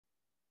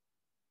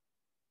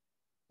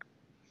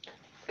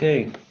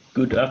Okay,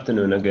 good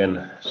afternoon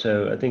again.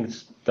 So I think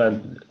it's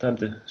time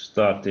to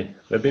start the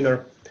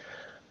webinar.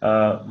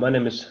 My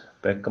name is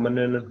Pekka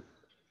Mannernen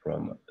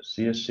from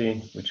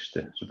CSC, which is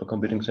the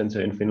supercomputing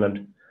center in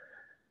Finland.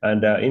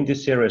 And in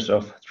this series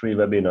of 3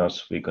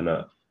 webinars, we're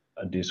gonna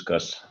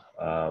discuss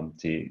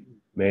the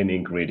main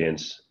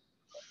ingredients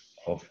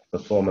of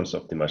performance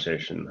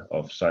optimization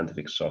of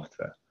scientific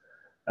software.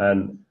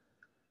 And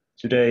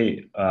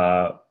today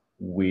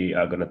we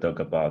are gonna talk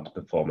about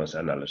performance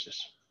analysis.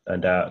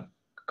 And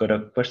got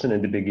a question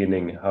in the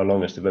beginning, how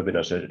long is the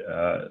webinar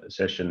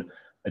session?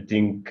 I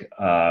think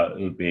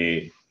it'll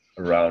be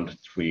around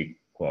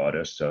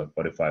 3/4, so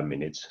 45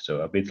 minutes,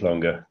 so a bit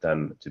longer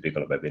than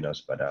typical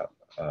webinars, but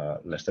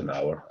less than an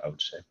hour, I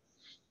would say.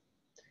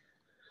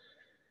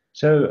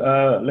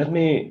 So let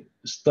me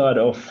start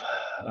off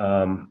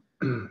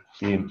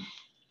the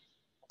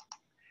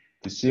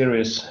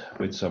series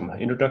with some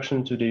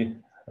introduction to the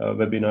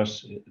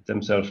webinars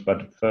themselves,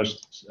 but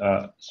first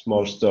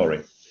small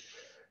story.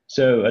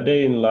 So a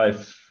day in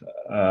life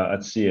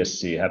at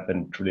CSC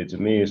happened really to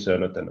me, so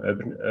not an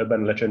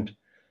urban legend,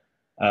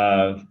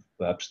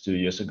 perhaps 2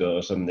 years ago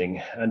or something.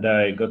 And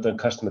I got a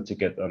customer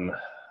ticket on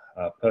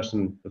a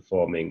person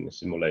performing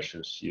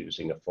simulations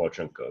using a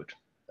Fortran code.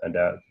 And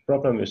the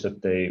problem is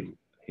that the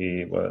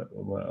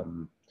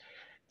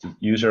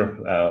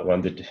user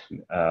wanted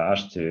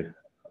us to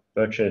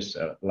purchase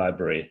a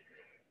library,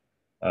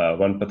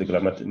 one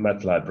particular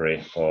math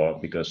library,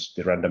 because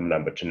the random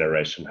number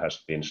generation has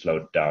been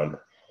slowed down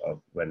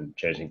when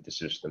changing the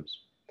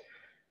systems.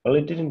 Well,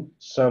 it didn't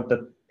sound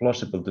that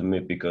plausible to me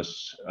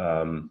because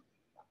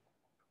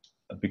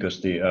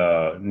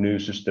the new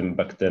system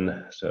back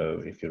then,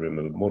 so if you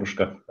remember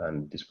Murska,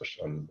 and this was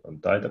on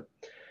Taita,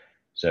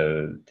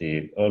 so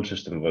the old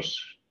system was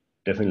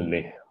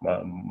definitely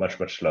much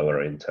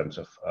slower in terms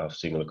of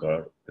single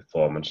core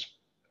performance.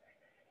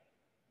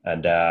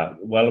 And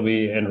while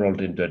we enrolled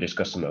into a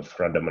discussion of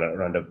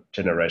random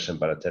generation,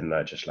 but then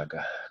I just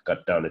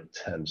cut down it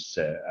and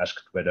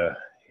asked whether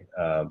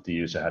the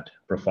user had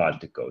profiled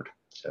the code.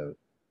 So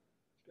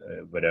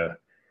whether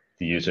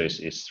the user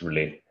is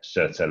really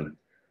certain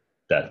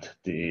that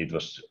it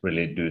was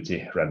really due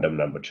to random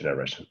number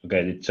generation.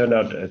 Okay, it turned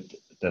out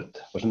that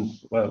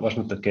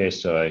wasn't the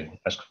case, so I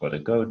asked for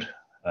the code,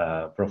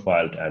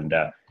 profiled, and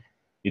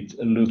it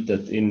looked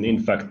that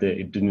in fact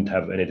it didn't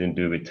have anything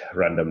to do with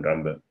random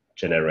number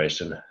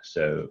generation.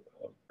 So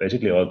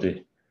basically all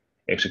the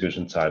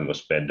execution time was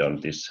spent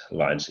on these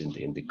lines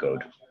in the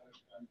code.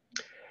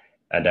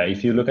 And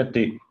if you look at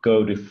the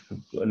code, if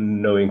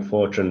knowing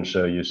Fortran,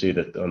 so you see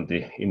that on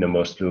the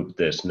innermost loop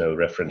there's no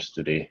reference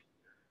to the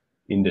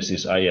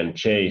indices I and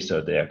j, so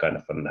they are kind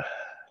of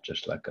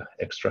just like an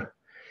extra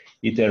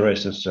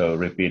iteration, so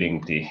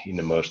repeating the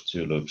innermost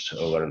 2 loops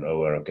over and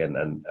over again.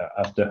 And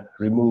after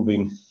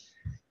removing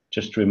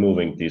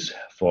these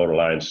 4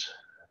 lines,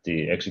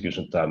 the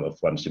execution time of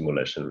one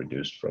simulation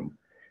reduced from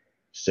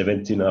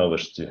 17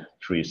 hours to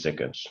 3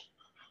 seconds.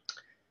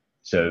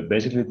 So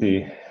basically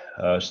the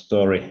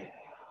story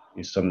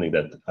is something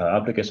that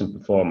application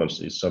performance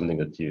is something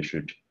that you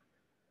should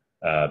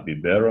be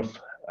aware of,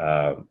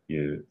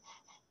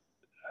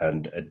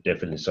 and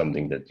definitely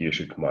something that you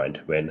should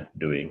mind when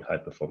doing high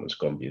performance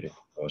computing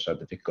or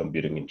scientific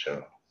computing in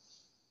general.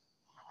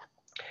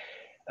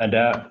 And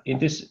in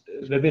this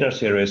webinar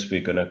series,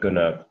 we're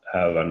gonna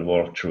have a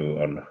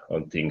walkthrough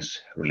on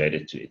things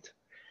related to it.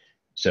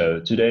 So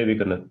today we're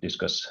gonna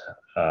discuss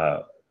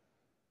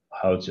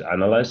how to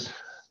analyze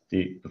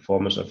the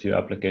performance of your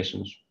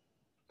applications.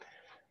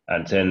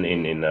 And then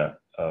in a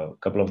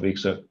couple of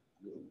weeks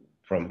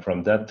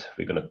from that,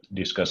 we're gonna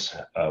discuss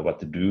what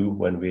to do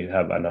when we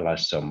have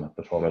analyzed some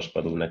performance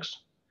bottlenecks.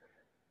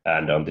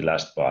 And on the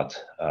last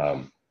part,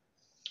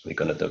 we're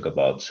going to talk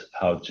about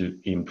how to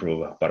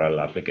improve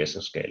parallel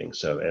application scaling,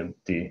 so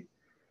the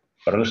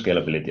parallel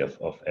scalability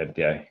of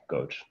MPI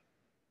codes.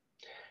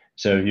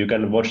 So you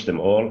can watch them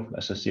all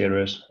as a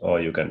series,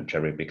 or you can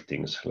cherry pick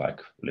things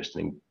like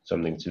listening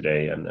something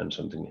today and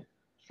something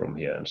from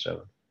here and so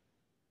on.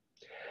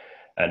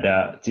 And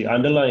the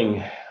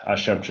underlying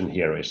assumption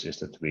here is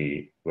that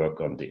we work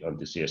on the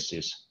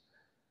CSC's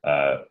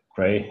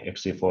Cray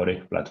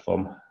XC40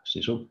 platform,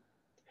 Sisu,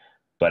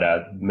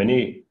 but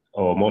many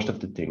or most of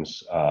the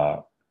things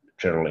are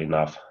general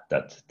enough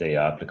that they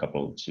are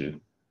applicable to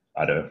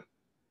other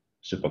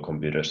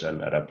supercomputers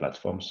and other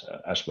platforms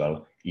as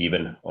well,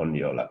 even on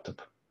your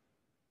laptop.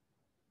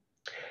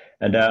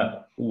 And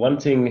one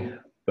thing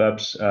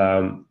perhaps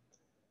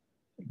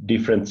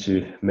different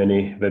to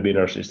many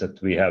webinars is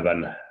that we have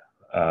an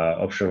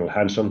optional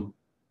hands-on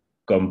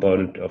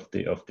component of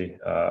the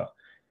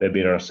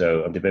webinar.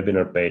 So on the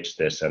webinar page,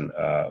 there's an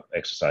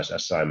exercise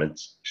assignment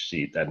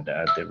sheet and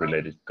the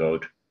related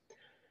code.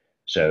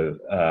 So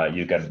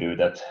you can do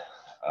that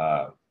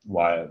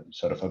while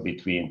sort of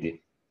between the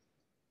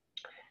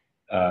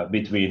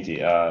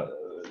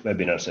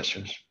webinar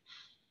sessions,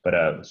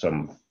 but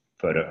some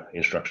further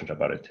instructions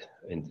about it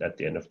at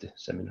the end of the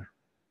seminar.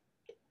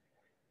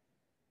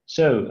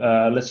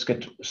 So let's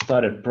get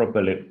started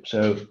properly.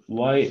 So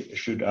why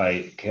should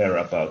I care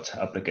about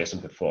application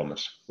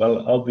performance?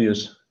 Well,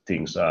 obvious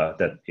things are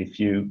that if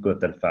you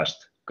got that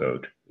fast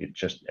code, it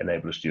just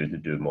enables you to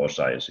do more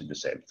science at the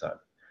same time.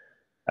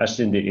 As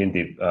in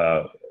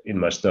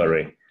my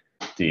story,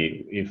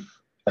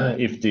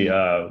 if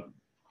the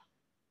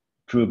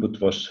throughput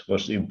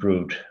was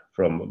improved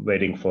from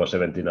waiting for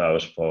 17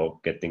 hours for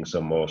getting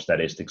some more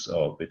statistics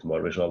or a bit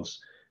more results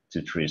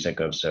to 3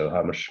 seconds. So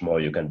how much more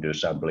you can do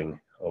sampling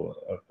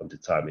on the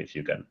time if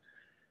you can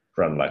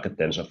run like a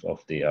tens of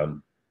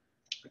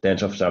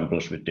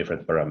samples with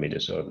different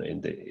parameters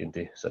in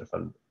the sort of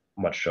a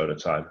much shorter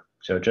time.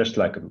 So just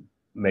like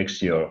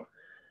makes your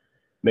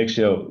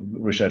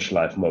research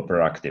life more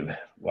proactive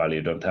while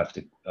you don't have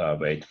to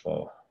wait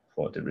for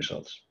the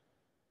results.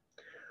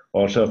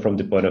 Also, from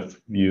the point of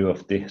view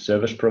of the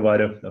service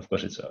provider, of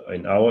course, it's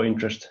in our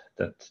interest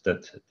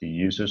that the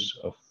users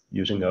of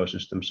using our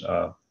systems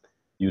are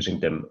using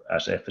them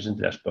as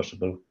efficiently as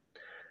possible,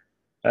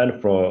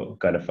 and for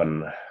kind of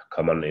a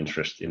common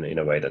interest in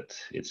a way that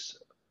it's,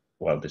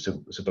 well, the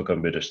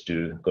supercomputers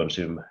do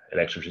consume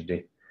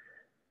electricity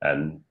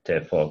and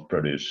therefore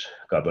produce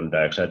carbon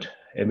dioxide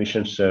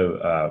emissions.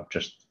 So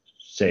just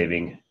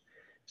saving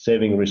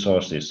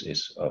resources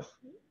is of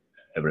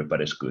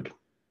everybody's good.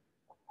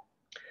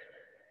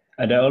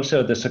 And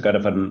also there's a kind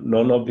of a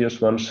non-obvious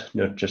ones,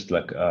 not just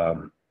like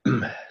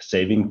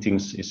saving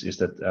things, is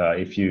that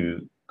if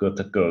you got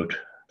a code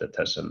that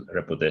has a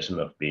reputation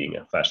of being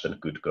a fast and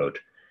good code,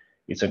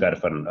 it's a kind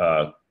of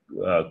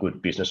a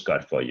good business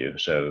card for you.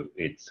 So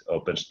it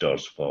opens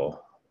doors for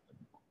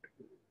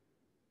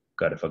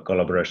kind of a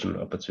collaboration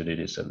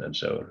opportunities and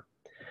so on.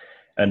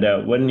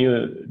 And when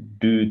you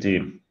do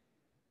the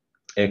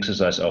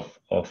exercise of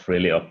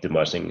really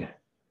optimizing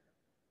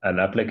an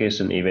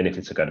application, even if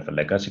it's a kind of a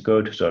legacy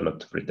code, so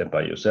not written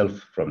by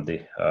yourself from the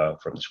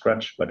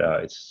scratch, but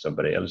it's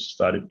somebody else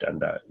started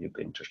and you've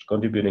been just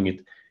contributing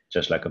it,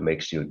 just like it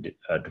makes you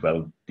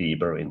dwell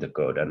deeper in the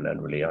code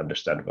and really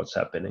understand what's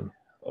happening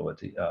over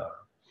the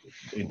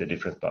in the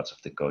different parts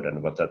of the code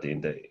and what are the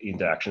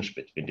interactions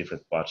between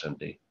different parts of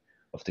the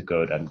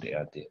code and the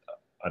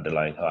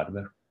underlying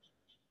hardware.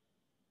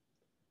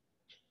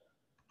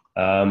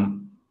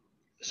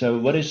 So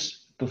what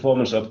is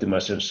performance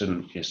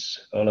optimization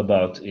is all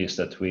about is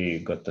that we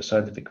got the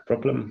scientific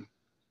problem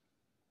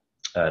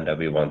and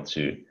we want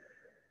to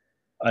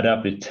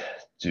adapt it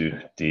to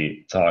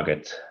the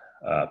target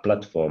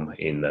platform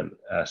in an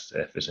as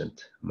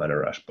efficient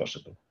manner as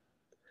possible.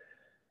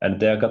 And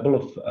there are a couple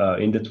of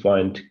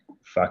intertwined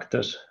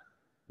factors.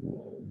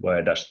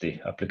 Where does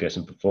the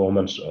application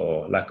performance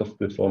or lack of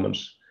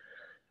performance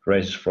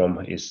raises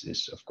from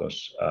is of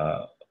course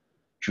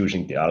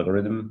choosing the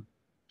algorithm.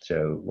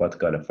 So what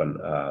kind of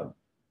an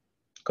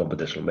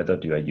computational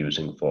method you are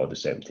using for the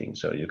same thing.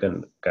 So you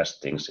can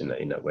cast things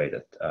in a way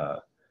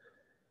that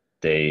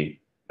they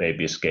may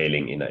be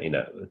scaling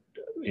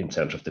in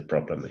terms of the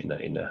problem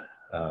in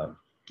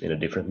a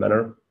different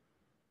manner.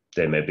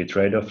 There may be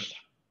trade-offs,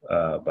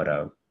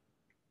 but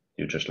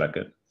you just like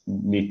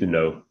need to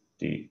know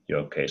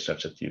your case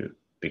such that you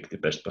pick the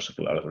best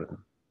possible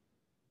algorithm.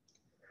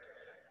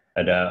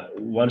 And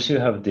once you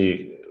have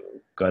the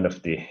kind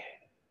of the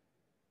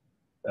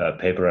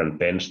paper and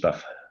pen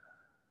stuff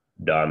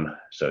done,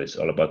 so it's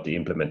all about the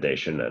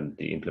implementation and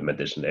the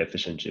implementation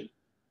efficiency.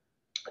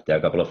 There are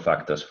a couple of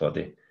factors for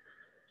the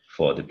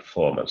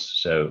performance.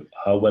 So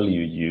how well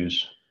you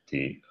use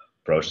the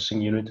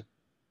processing unit,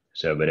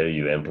 so whether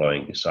you're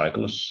employing the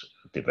cycles,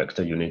 the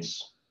vector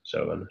units,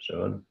 so on.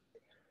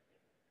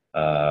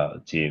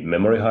 The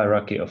memory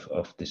hierarchy of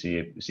the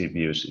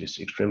CPUs is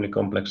extremely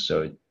complex,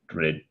 so it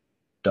really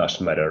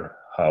does matter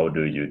how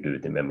do you do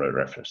the memory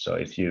reference. So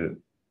if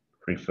you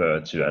refer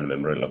to a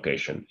memory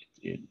location,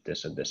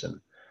 there's a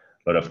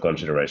lot of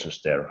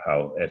considerations there.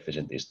 How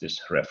efficient is this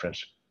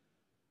reference?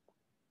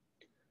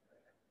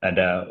 And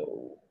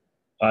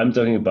I'm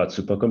talking about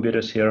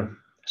supercomputers here.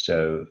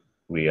 So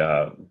we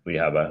have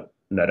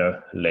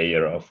another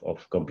layer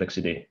of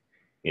complexity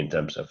in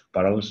terms of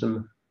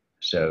parallelism.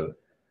 So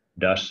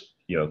does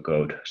your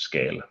code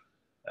scale,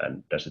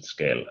 and does it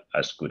scale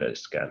as good as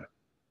it can?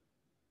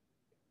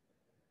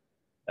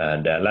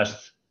 And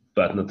last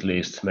but not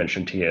least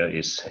mentioned here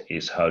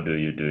is how do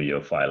you do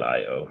your file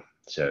I/O?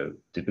 So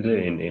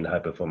typically in high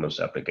performance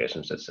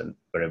applications, that's a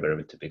very,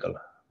 very typical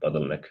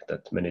bottleneck,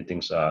 that many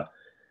things are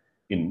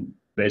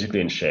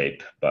basically in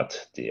shape,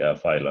 but the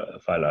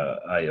file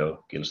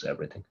I/O kills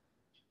everything.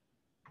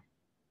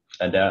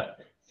 And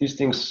these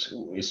things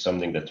is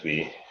something that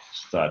we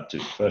start to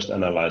first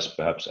analyze,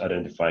 perhaps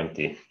identifying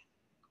the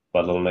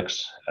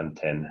bottlenecks, and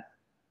then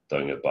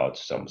talking about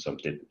some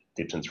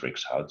tips and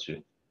tricks how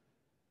to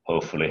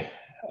hopefully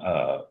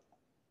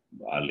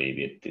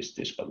alleviate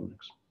these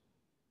bottlenecks.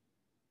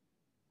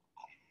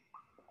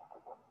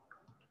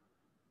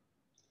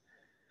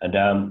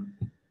 And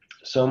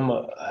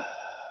some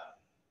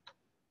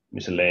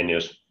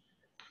miscellaneous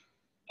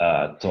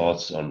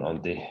thoughts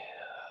on the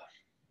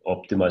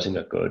optimizing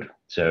a code.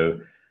 So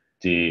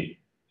the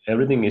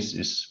everything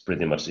is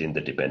pretty much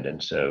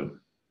interdependent. So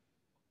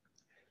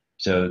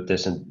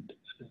there's a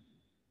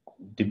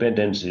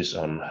dependencies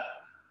on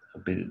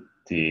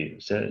the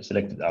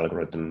selected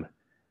algorithm,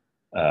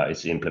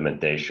 its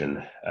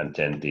implementation, and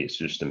then the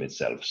system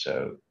itself.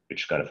 So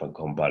which kind of a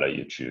compiler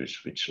you choose,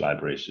 which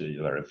libraries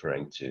you are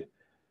referring to,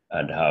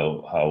 and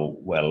how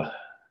well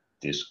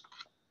this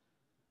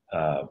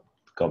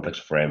complex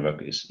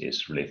framework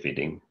is really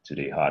fitting to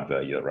the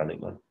hardware you're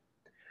running on.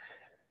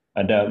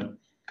 And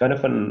kind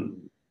of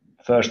an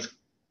first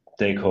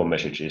take-home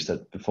message is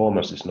that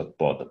performance is not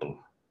portable.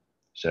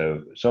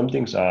 So some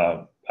things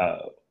are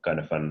kind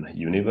of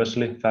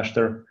universally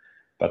faster,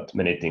 but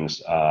many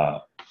things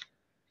are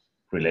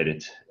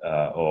related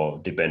or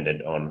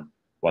dependent on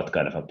what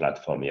kind of a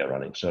platform you're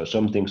running. So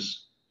some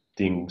things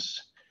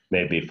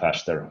may be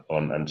faster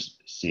on a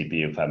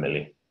CPU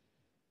family,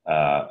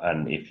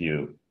 and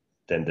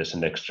then there's a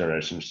next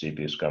generation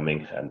CPUs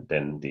coming, and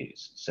then the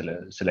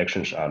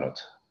selections are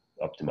not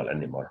optimal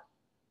anymore.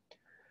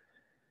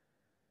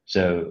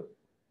 So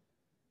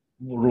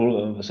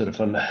sort of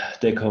a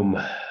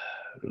take-home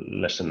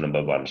lesson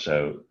number one,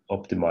 so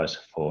optimize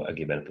for a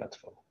given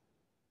platform.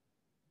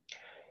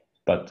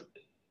 But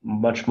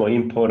much more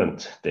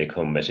important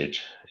take-home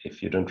message,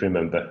 if you don't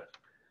remember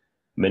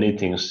many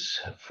things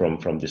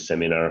from this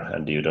seminar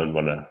and you don't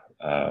want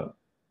to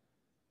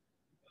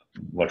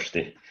watch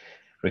the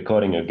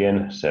recording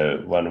again,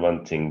 so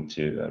one thing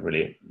to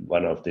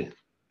one of the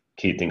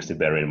key things to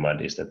bear in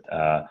mind is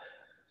that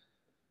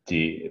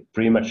the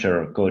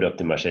premature code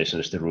optimization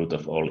is the root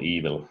of all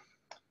evil,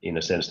 in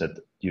a sense that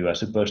you are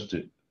supposed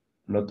to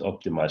not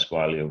optimize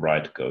while you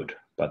write code,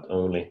 but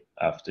only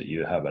after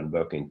you have a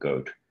working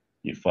code.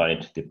 You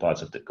find the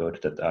parts of the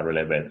code that are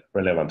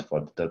relevant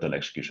for the total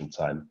execution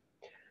time,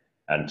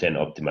 and then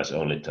optimize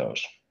only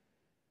those.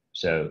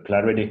 So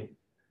clarity,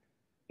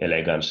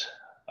 elegance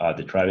are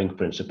the driving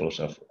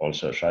principles of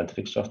also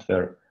scientific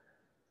software,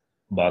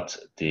 but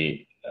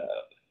the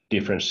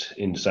difference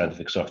in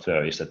scientific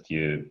software is that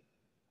you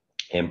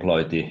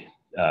employ the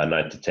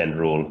 90-10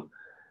 rule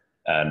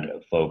and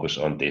focus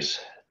on this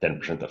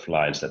 10% of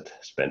lines that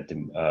spent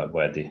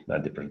where the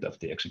 90% of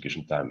the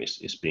execution time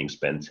is being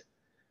spent,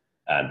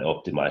 and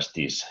optimize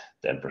these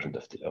 10%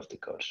 of the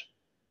codes.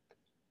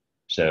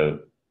 So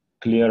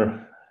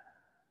clear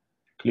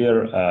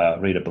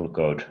readable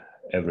code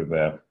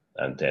everywhere,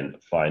 and then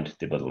find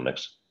the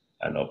bottlenecks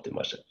and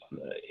optimize it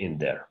in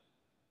there.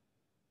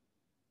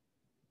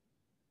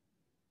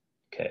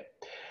 Okay,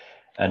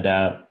 and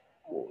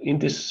in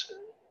this,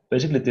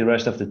 basically the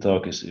rest of the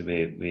talk is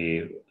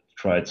we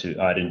try to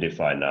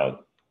identify now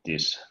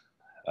this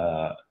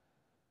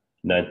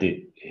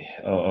 90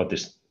 or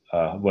this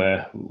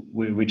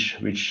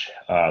which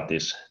are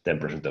these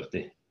 10% of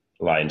the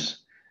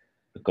lines,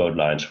 the code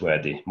lines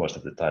where the most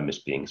of the time is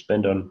being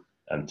spent on,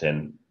 and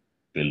then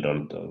build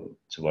on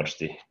towards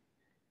the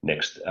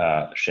next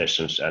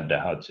sessions, and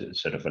how to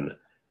sort of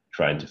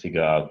trying to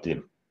figure out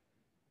the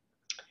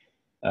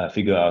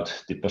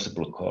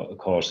possible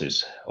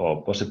causes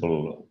or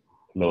possible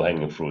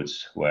low-hanging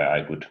fruits where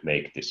I could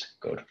make this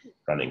code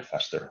running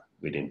faster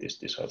within these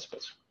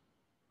hotspots.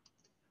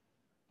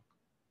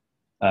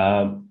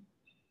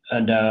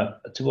 And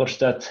towards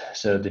that,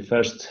 so the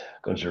first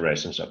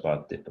considerations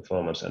about the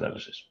performance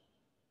analysis.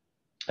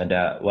 And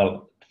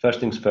well,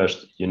 first things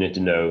first, you need to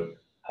know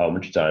how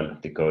much time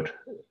the code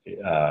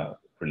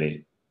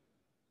really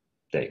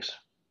takes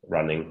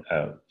running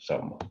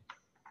some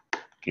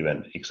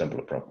given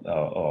example problem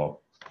or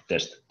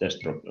test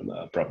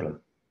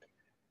problem.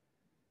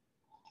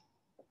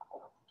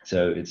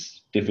 So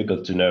it's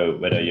difficult to know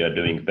whether you are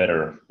doing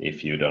better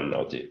if you don't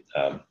know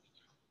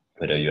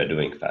whether you are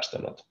doing faster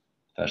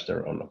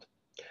or not.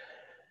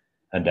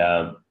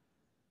 And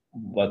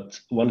what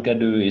one can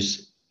do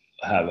is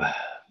have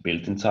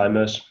built-in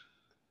timers,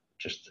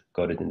 just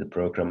code it in the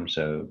program.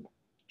 So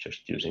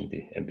just using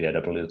the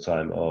MPIW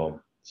time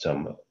or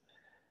some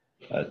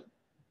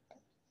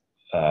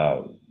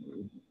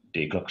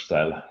declock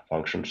style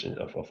functions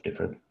of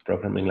different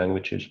programming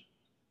languages,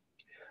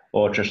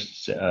 or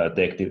just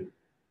take the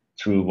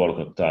true wall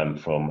clock time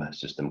from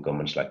system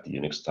commands like the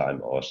Unix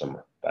time or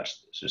some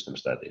past system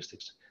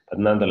statistics. But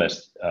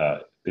nonetheless,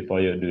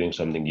 before you're doing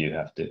something, you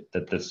have to,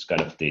 that's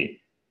kind of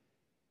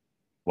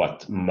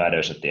what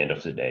matters at the end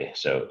of the day.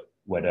 So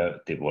whether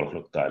the wall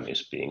clock time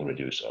is being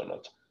reduced or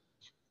not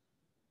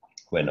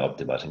when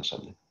optimizing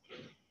something.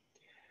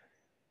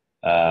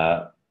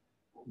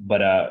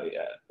 But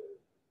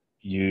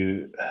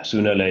you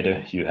sooner or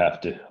later you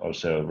have to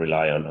also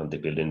rely on the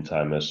built-in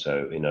timers.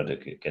 So in order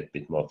to get a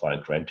bit more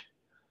fine-grained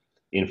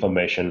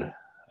information,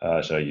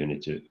 so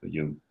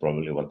you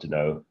probably want to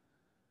know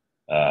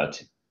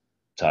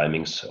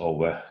timings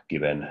over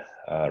given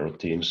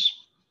routines,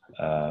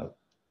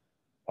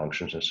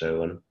 functions, and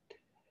so on.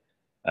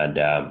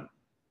 And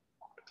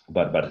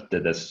but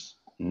that's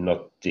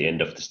not the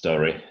end of the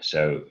story.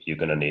 So you're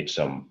gonna need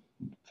some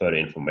further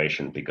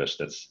information, because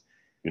that's,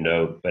 you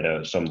know,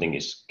 whether something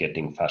is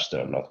getting faster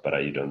or not,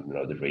 but you don't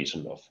know the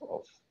reason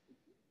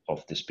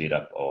of the speed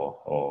up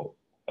or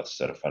what's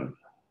sort of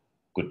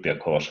could be a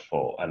cause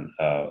for an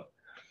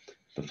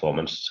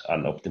performance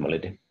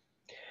unoptimality.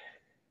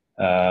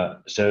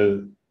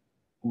 So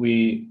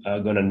we are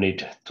going to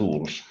need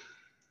tools,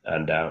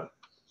 and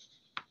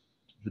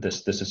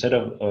there's a set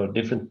of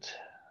different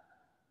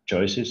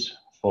choices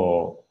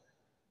for,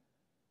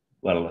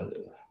 well,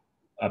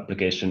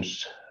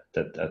 applications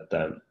that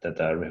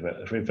are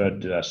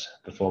referred to as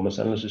performance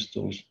analysis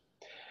tools.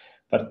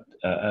 But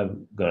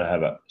I'm going to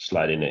have a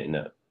slide in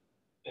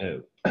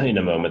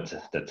a moment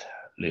that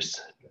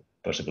lists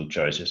possible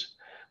choices.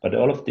 But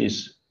all of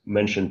these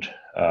mentioned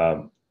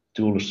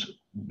tools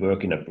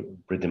work in a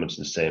pretty much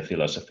the same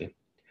philosophy.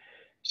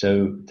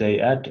 So they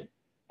add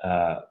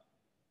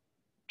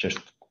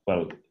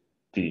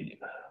the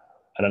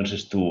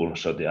analysis tool,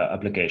 so the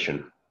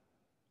application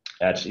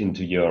adds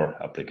into your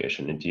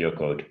application, into your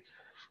code,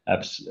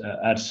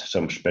 adds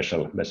some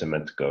special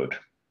measurement code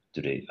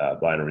to the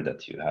binary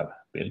that you have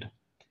built.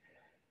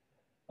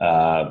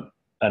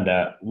 And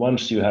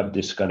once you have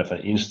this kind of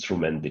an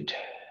instrumented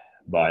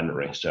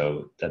binary,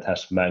 so that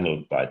has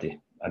mangled by the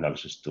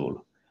analysis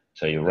tool,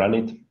 so you run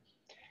it,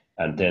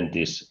 and then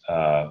this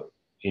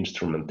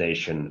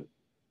instrumentation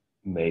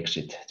makes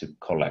it to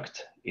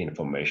collect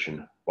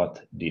information,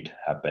 what did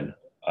happen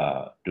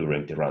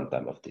during the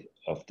runtime of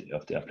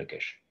the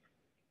application.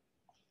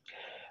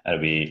 And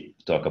we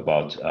talk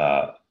about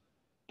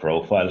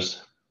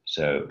profiles,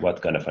 so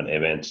what kind of an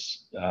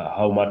events,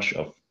 how much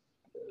of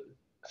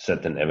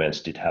certain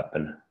events did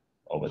happen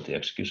over the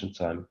execution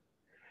time,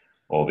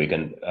 or we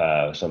can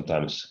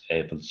sometimes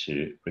able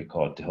to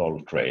record the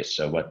whole trace,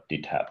 so what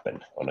did happen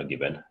on a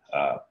given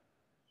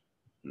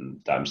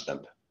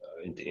timestamp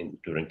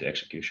during the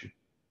execution.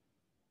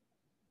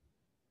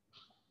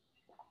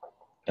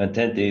 And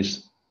then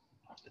these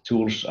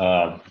tools,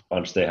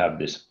 once they have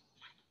this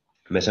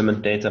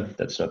measurement data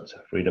that's not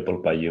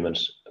readable by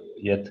humans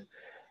yet,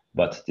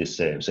 but these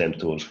same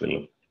tools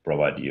will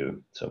provide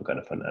you some kind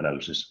of an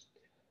analysis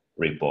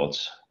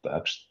reports,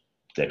 perhaps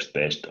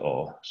text-based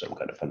or some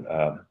kind of an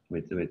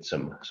with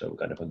some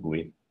kind of a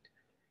GUI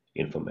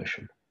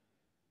information.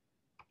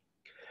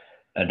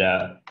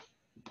 And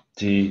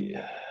the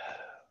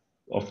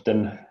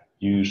often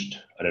used,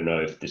 I don't know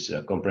if this is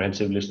a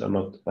comprehensive list or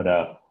not,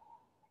 but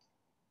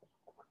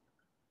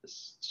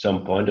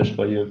some pointers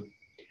for you.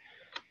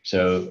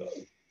 So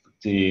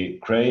the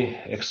Cray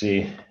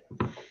XE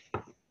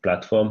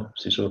platform,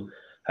 Sisu,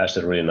 has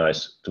a really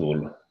nice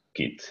tool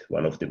kit,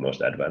 one of the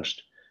most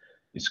advanced.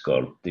 It's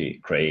called the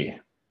Cray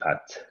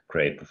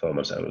Cray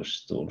Performance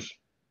Analysis Tools.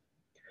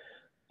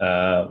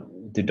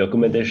 The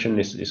documentation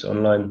is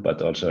online,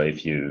 but also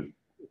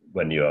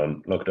when you're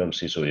logged on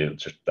Sisu, you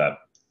just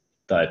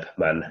type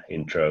man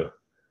intro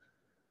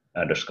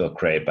 _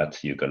 Cray,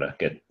 but you're gonna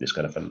get this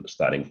kind of a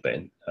starting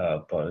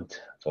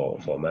point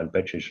for man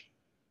pages,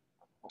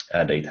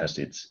 and it has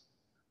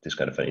this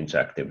kind of an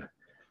interactive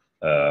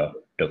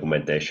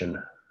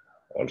documentation,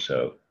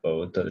 also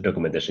the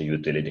documentation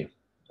utility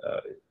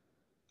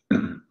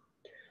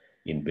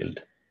inbuilt.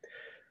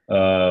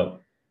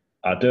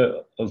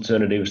 Other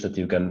alternatives that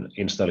you can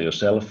install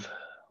yourself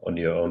on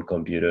your own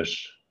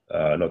computers,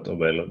 not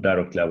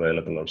directly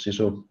available on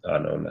Sisu, are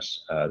known as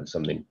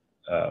something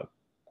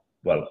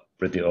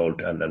pretty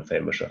old and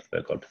famous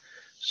software called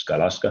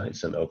Scalaska.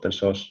 It's an open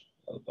source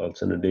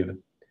alternative.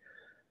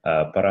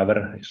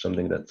 Paraver is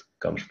something that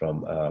comes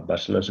from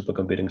Barcelona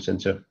Supercomputing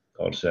Center,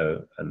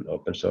 also an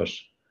open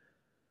source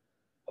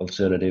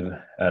alternative.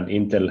 And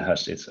Intel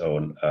has its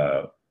own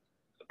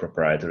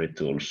proprietary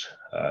tools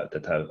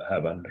that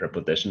have a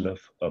reputation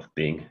of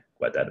being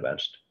quite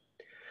advanced.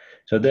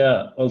 So there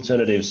are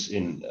alternatives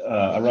in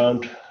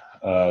around.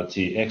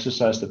 The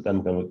exercise that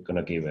I'm going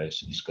to give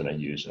is going to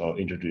use or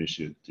introduce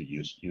you to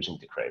using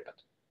the Cray.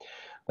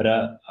 But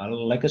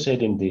like I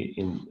said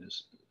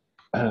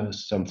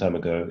some time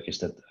ago, is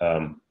that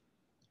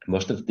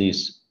most of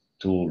these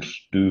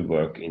tools do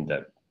work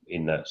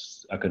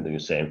according to the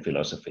same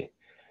philosophy.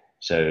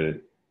 So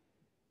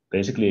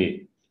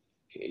basically,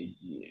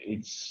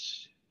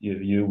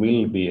 you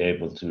will be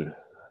able to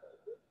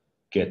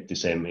get the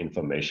same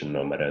information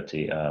no matter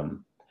the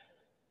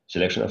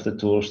selection of the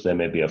tools. There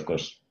may be, of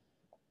course,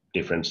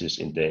 differences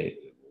in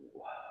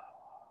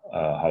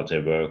how they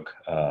work,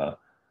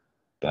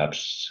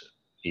 perhaps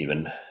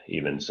even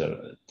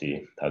so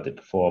how they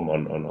perform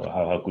on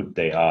how good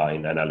they are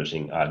in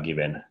analyzing a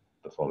given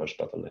performance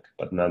bottleneck.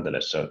 But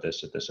nonetheless, so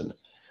there's an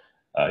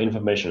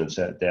information.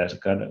 There's a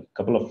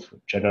couple of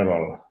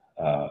general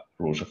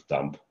rules of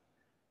thumb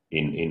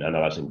in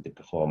analyzing the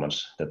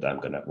performance that I'm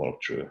going to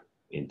walk through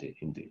in the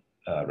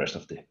rest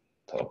of the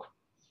talk.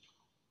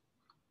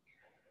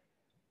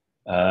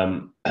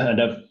 And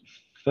the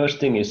first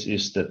thing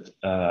is that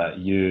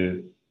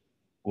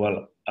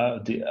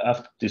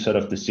after the sort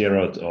of the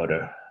zeroth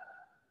order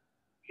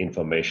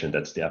information,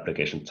 that's the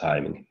application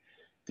timing.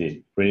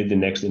 The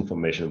next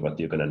information what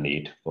you're going to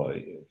need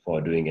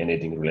for doing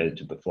anything related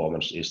to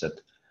performance is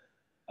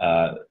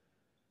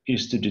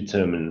to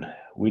determine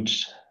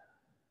which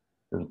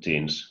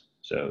routines,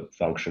 so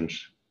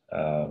functions,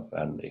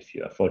 and if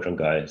you're a Fortran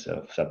guy,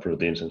 so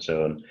subroutines and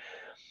so on,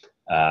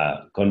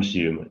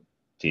 consume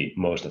the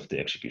most of the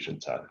execution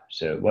time.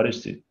 So what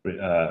is the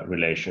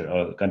relation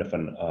or kind of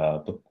an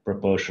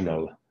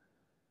proportional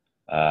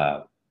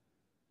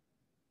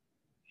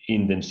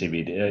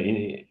intensity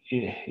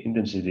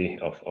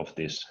of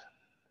this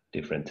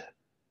different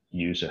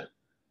user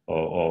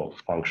or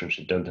functions?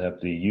 You don't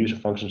have the user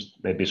functions,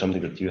 maybe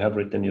something that you have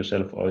written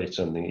yourself, or it's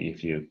something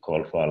if you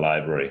call for a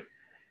library,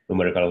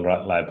 numerical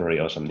library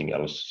or something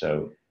else.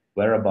 So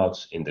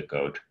whereabouts in the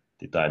code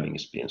the timing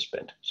is being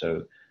spent.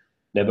 So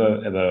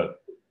never ever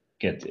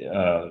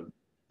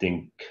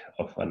think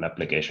of an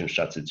application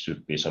such it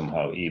should be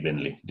somehow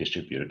evenly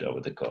distributed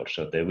over the code.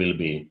 So there will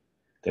be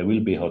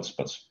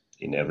hotspots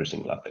in every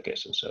single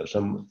application. So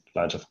some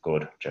lines of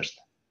code just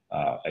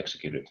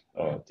executed,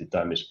 or the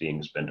time is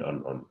being spent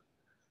on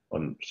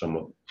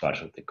some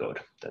parts of the code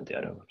than the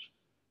other ones.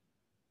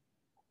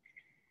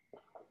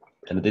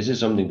 And this is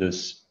something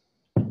that's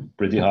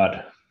pretty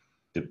hard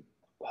to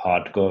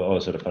hardcore or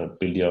sort of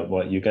build your.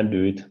 Well, you can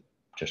do it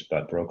just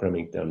by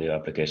programming on your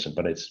application,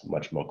 but it's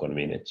much more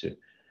convenient to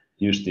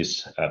use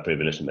this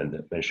previously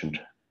mentioned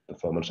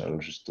performance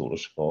analysis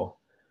tools for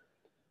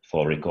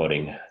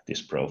recording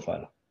this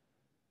profile.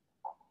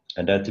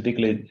 And that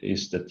typically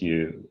is that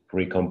you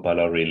recompile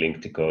or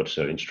relink the code,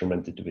 so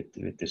instrumented with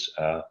this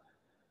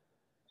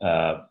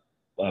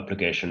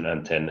application,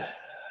 and then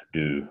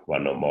do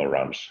one or more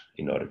runs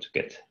in order to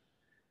get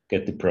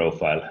the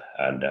profile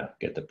and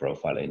get the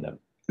profile in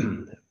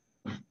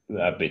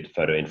a bit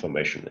further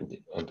information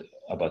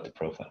about the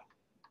profile.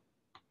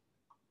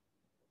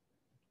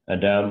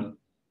 And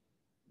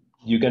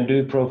you can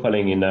do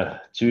profiling in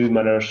two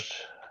manners,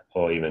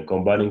 or even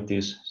combining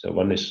these. So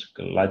one is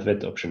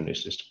lightweight option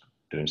is just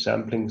doing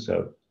sampling,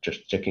 so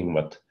just checking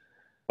what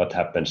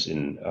happens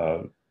in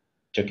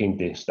checking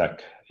the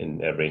stack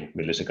in every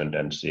millisecond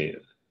and see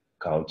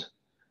count,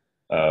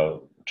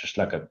 just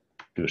like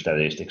do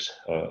statistics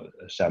or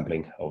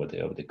sampling over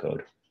the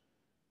code.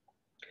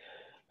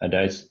 And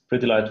it's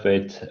pretty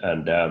lightweight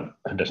and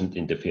doesn't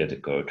interfere the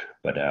code,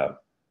 but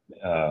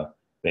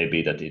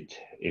maybe that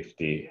if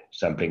the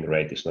sampling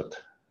rate is not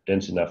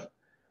dense enough,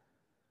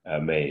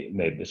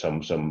 maybe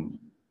some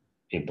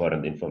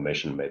important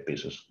information may be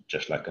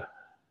just like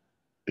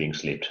being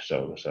slipped.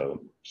 So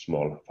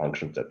small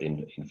functions that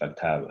in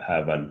fact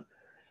have an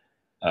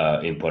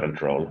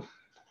important role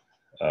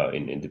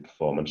in the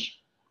performance,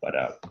 but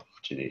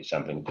the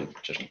sampling did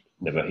just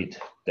never hit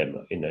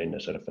them in a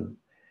sort of an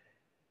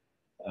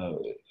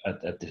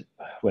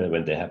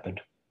when they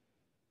happened.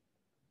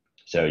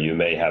 So you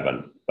may have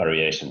a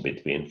variation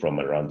from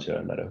a run to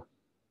another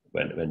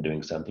when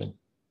doing sampling.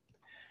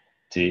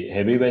 The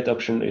heavyweight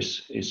option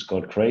is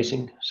called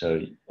tracing.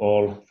 So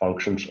all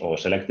functions or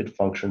selected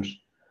functions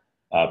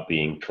are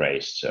being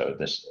traced. So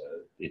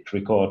it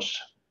records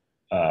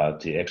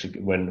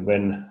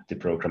when the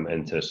program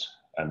enters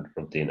and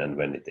routine and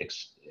when it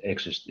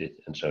exits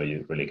it, and so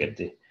you really get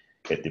the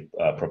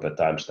proper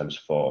timestamps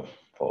for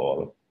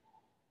all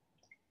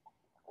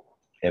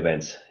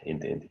events in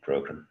the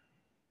program.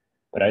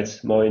 But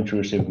it's more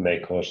intrusive, may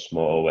cause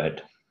more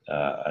overhead,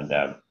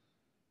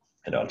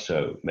 and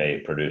also may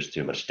produce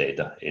too much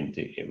data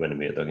when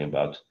we are talking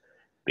about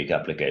big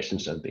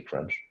applications and big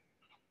runs.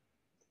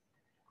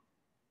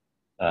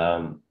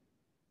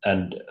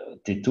 And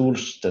the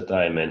tools that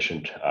I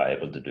mentioned are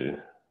able to do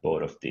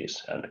both of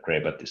these, and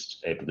Cray is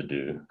able to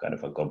do kind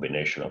of a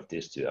combination of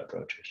these two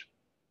approaches.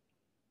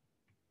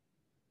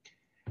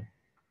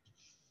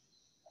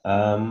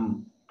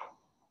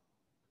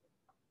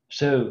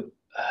 So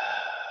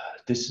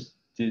these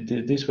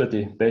were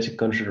the basic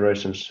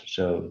considerations.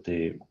 So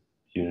you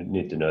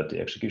need to know the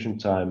execution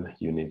time.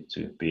 You need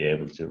to be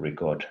able to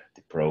record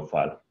the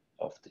profile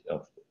of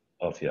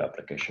your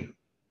application.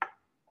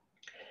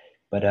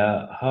 But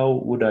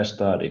how would I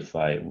start if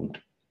I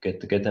would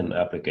get an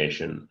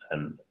application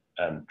and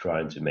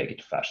trying to make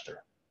it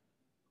faster?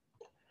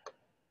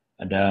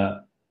 And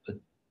I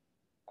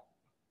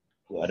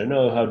don't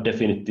know how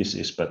definite this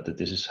is, but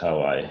this is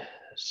how I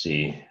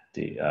see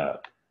the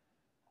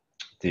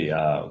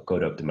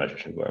code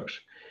optimization works.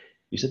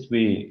 Is that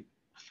we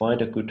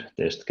find a good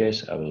test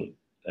case. I will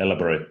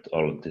elaborate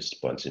all of these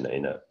points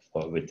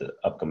with the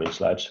upcoming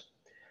slides.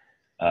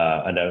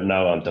 And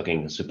now I'm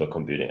talking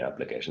supercomputing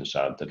applications.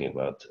 So I'm talking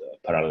about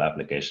parallel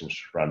applications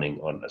running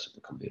on a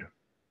supercomputer.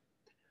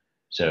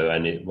 So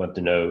I want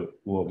to know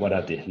what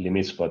are the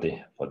limits for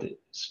the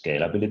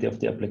scalability of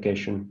the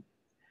application,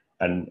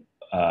 and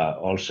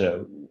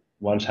also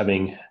once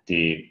having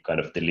the kind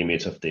of the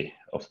limits of the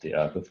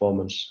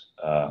performance,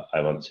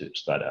 I want to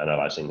start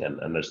analyzing and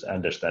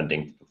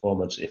understanding the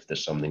performance if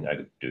there's something I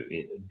could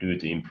do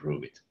to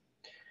improve it.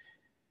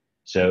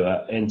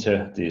 So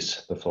enter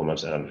these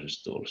performance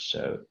analysis tools.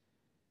 So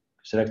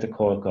select the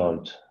core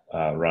count,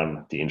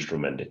 run the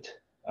instrumented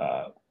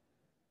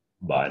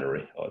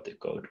binary or the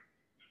code.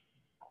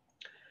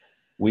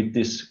 With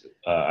this,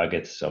 I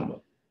get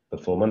some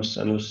performance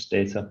analysis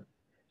data.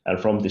 And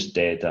from this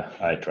data,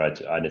 I try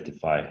to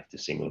identify the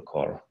single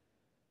core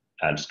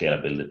and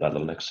scalability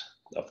bottlenecks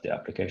of the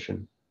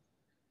application.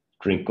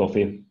 Drink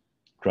coffee,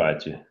 try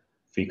to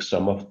fix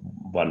some of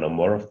one or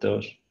more of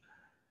those,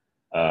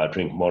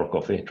 drink more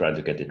coffee, trying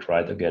to get it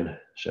right again.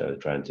 So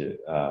trying to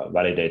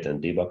validate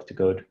and debug the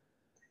code,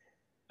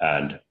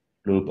 and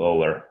loop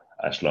over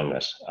as long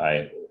as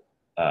I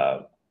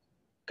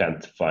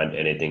can't find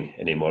anything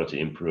anymore to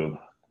improve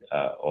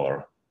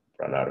or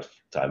run out of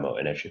time or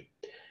energy.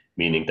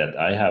 Meaning that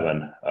I have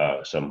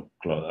some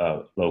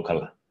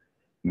local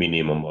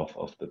minimum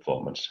of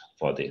performance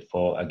for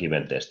a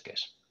given test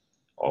case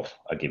of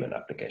a given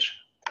application.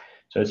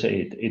 So it's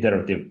an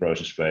iterative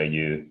process where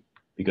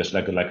because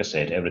like I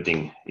said,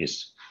 everything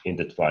is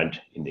intertwined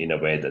in a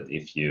way that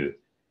if you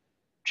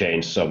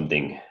change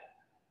something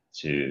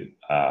to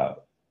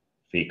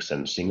fix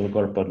a single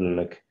core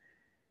bottleneck,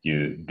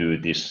 you do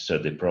this so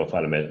the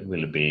profile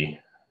will be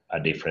a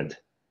different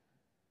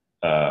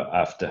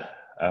after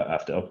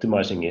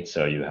optimizing it.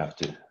 So you have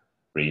to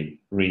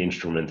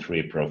re-instrument,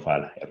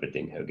 re-profile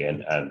everything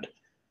again, and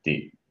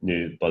the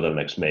new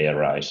bottlenecks may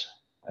arise,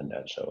 and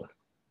so on.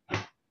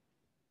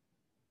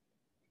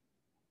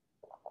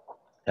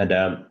 And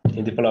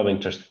in the following,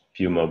 just a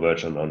few more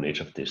words on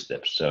each of these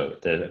steps. So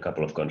there's a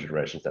couple of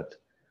considerations that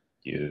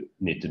you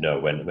need to know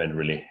when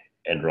really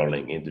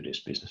enrolling into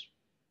this business.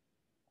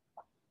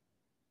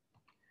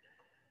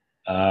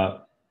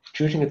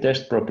 Choosing a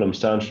test problem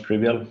sounds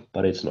trivial,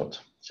 but it's not.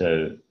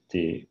 So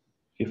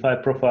if I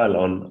profile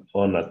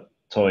on a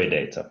toy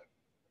data,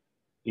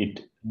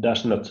 it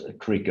does not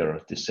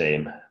trigger the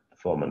same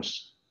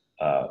performance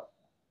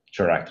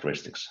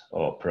characteristics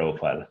or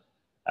profile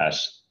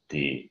as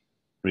the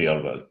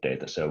real world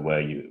data. So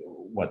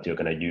what you're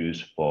going to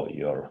use for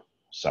your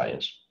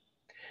science.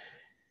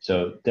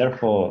 So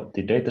therefore,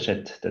 the data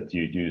set that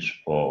you use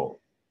for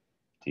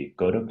the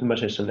code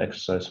optimization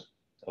exercise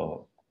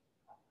or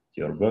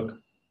your work,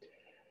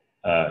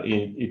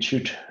 it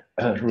should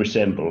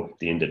resemble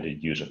the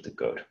intended use of the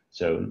code.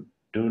 So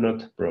do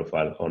not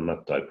profile on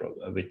a toy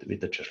problem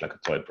with just like a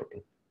toy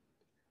problem.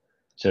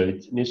 So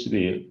it needs to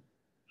be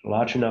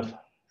large enough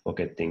for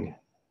getting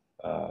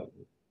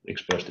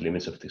exposed to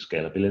limits of the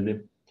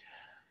scalability,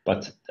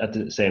 but at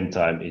the same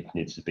time, it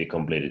needs to be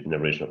completed in a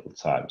reasonable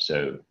time.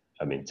 So,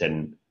 I mean,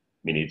 10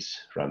 minutes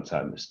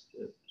runtime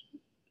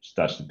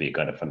starts to be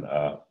kind of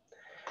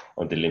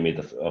on the limit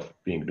of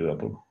being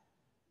doable.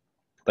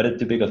 But a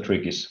typical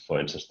trick is, for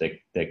instance,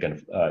 they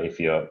can, if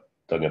you're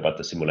talking about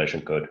the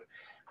simulation code,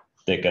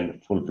 they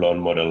can full-blown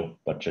model,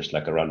 but just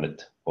like run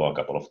it for a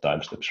couple of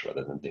time steps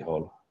rather than the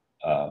whole,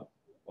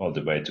 all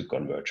the way to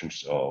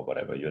convergence or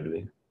whatever you're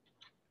doing.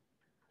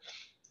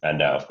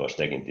 And of course,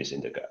 taking this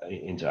into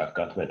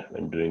account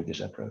when doing this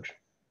approach.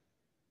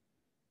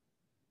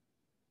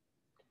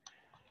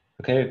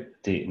 Okay,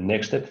 the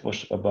next step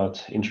was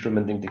about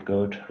instrumenting the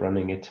code,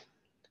 running it.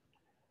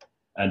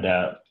 And,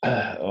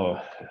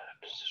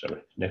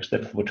 next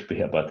step would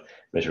be about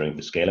measuring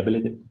the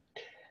scalability.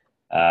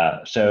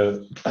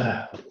 So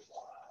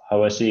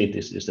how I see it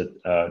is that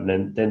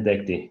then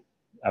take the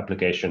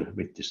application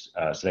with this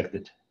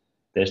selected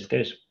test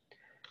case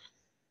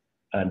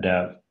and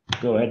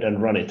go ahead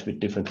and run it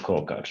with different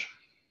core cards.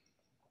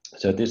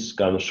 So this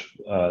comes,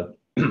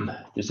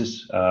 this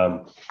is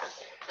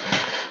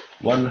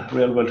one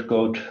real world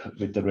code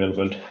with the real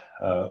world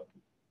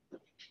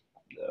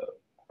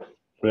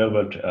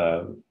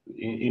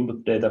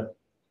input data.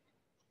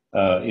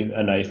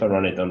 If I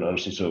run it on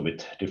Sisu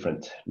with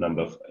different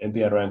number of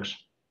MPI ranks,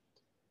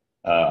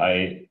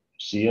 I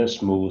see a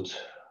smooth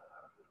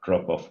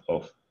drop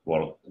of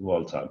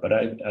wall time. But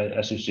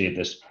as you see,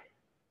 there's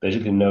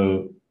basically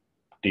no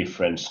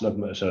difference.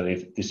 So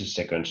if this is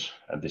seconds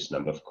and this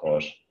number of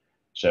cores,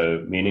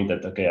 so meaning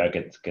that okay, I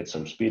get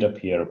some speed up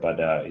here, but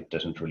it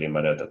doesn't really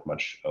matter that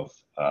much of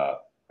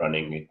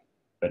running it.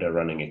 Better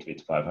running it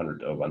with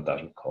 500 or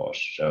 1000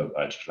 cores. So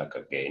I just like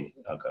a gain,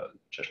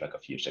 just like a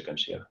few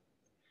seconds here.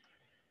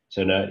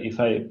 So now if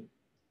I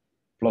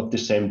plot the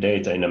same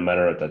data in a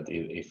manner that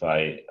if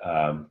I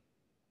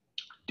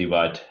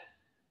divide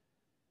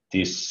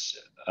this,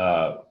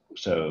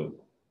 so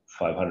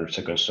 500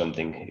 seconds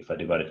something, if I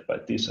divide it by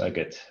this, I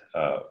get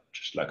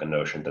just like a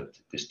notion that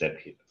this step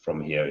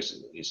from here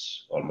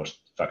is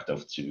almost factor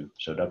of 2.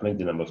 So doubling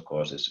the number of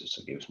cores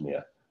gives me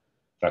a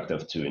factor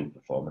of 2 in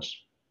performance.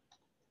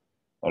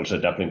 Also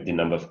doubling the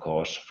number of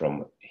cores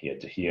from here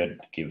to here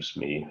gives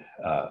me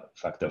a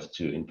factor of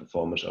 2 in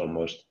performance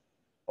almost.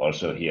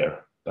 Also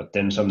here, but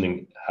then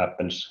something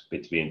happens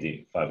between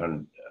the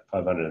 500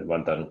 and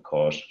 1000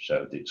 cores,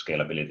 so the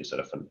scalability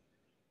sort of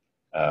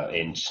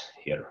ends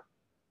here.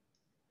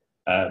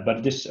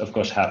 But this, of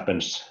course,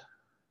 happens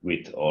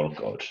with all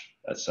codes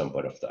at some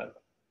point of time.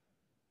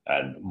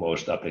 And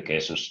most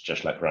applications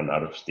just like run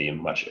out of steam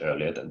much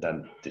earlier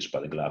than this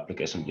particular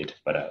application did.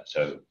 But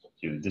so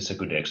this is a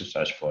good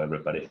exercise for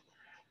everybody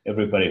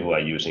who are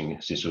using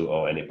Sisu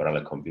or any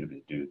parallel computer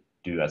to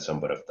do at some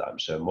point of time.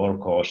 So more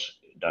cores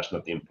does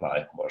not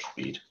imply more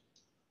speed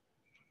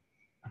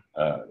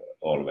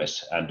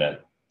always, and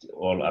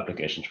all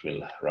applications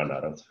will run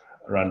out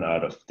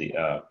of the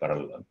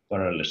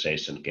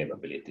parallelization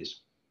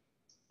capabilities.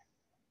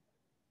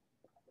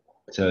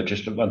 So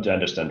just want to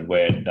understand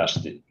where does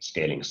the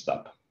scaling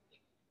stop.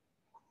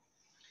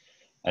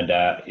 And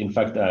in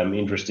fact, I'm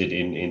interested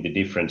in the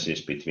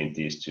differences between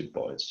these 2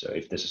 points. So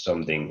if this is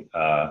something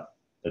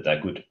that I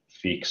could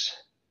fix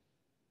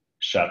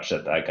such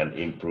that I can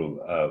improve,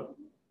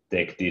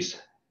 take this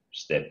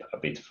step a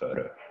bit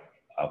further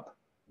up,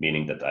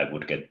 meaning that I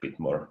would get a bit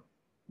more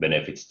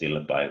benefit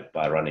still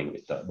by running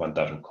with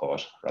 1000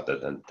 cores rather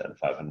than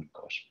 500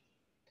 cores.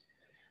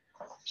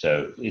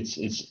 So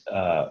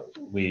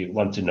we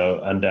want to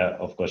know, and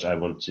of course I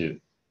want to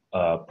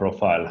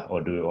profile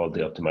or do all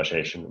the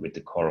optimization with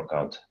the core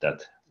count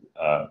that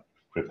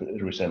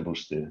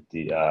resembles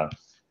the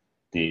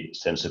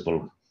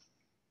sensible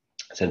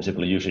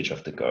usage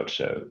of the code.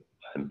 So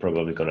I'm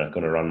probably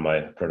gonna run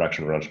my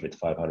production runs with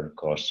 500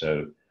 cores.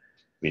 So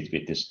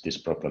with this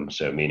problem,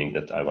 so meaning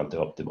that I want to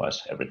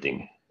optimize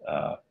everything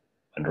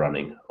and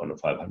running on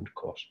 500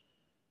 cores.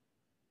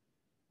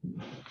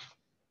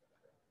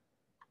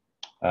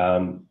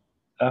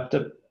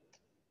 After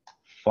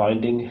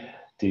finding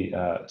the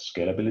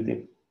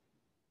scalability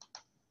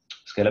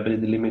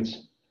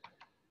limits,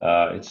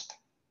 it's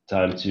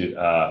time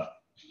to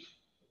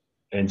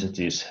enter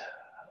these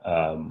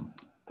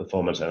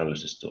performance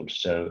analysis tools.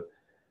 So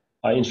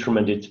I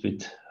instrument it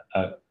with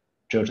a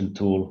chosen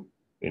tool.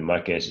 In my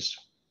cases,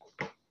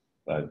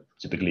 I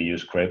typically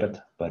use Cray,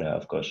 but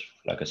of course,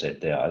 like I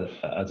said, there are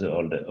other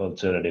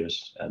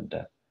alternatives, and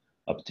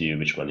up to you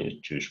which one you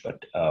choose.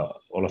 But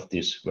all of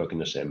these work in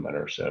the same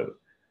manner. So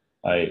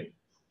I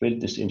built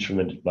this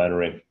instrumented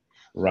binary,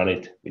 run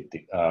it with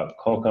the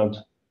core count,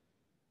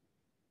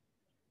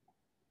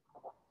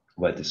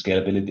 where the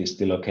scalability is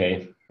still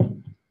okay,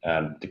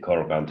 and the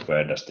core count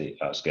where does the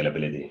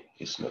scalability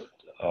is not,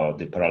 or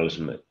the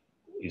parallelism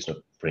is not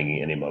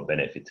bringing any more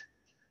benefit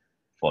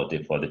for the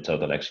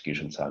total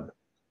execution time.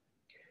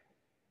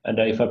 And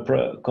if I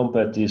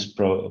compare these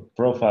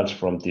profiles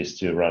from these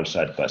 2 runs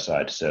side by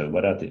side, so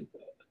what are the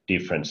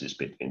differences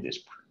between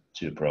these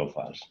 2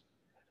 profiles?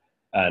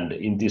 And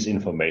in this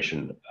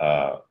information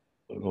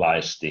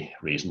lies the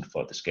reason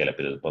for the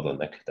scalability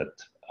bottleneck that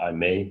I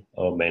may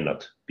or may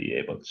not be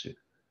able to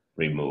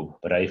remove.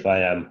 But if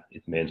I am,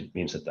 it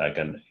means that I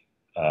can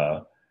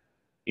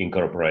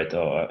incorporate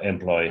or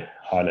employ,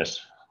 harness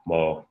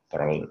more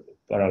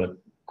parallel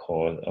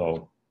core,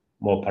 or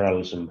more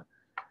parallelism,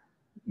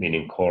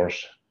 meaning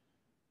cores,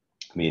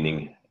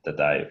 meaning that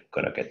I'm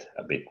gonna get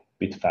a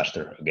bit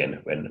faster again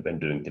when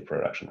doing the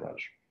production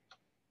runs.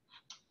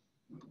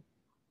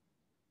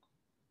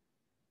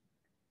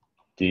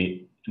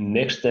 The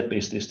next step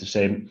is the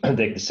same,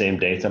 take the same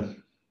data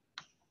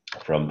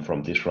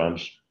from these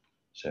runs.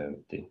 So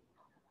the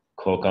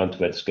core count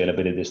where the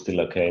scalability is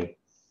still okay.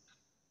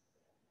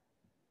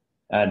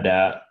 And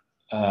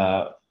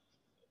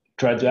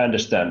try to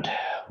understand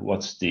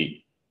what's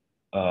the,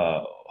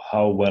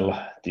 how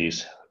well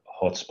these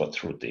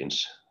hotspot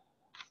routines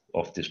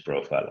of this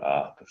profile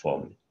are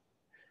performing.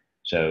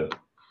 So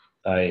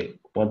I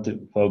want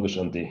to focus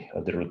on the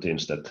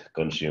routines that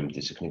consume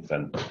the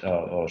significant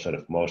or sort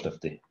of most of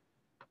the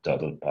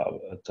total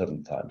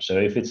time. So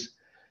if it's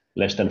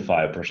less than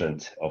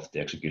 5% of the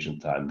execution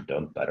time,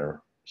 don't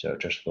matter. So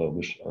just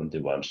focus on the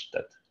ones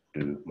that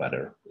do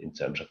matter in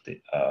terms of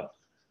the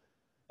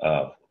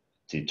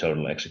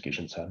total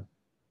execution time.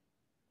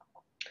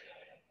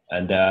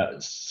 And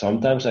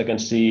sometimes I can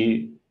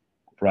see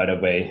right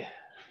away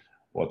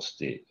what's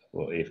the,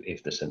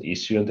 if there's an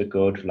issue in the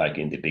code. Like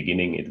in the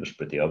beginning, it was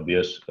pretty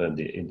obvious. In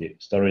the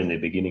story in the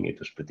beginning, it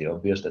was pretty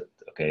obvious that,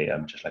 okay,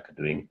 I'm just like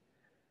doing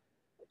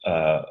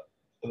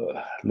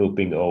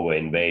looping over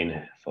in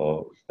vain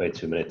for way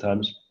too many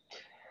times.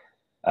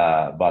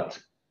 But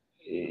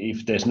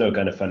if there's no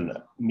kind of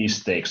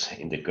mistakes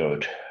in the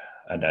code,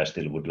 and I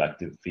still would like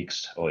to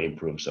fix or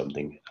improve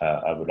something,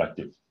 I would like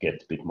to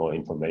get a bit more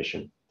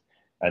information.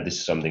 And this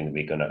is something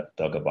we're gonna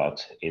talk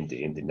about in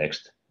the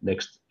next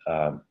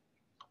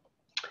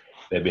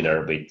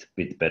webinar a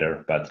bit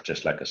better, but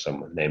just like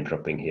some name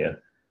dropping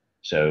here.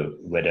 So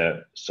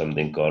whether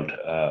something called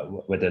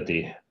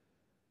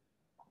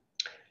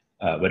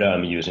whether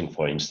I'm using,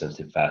 for instance,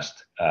 the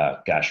fast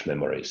cache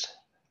memories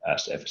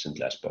as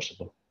efficiently as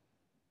possible.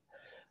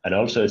 And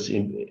also it's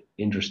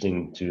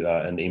interesting to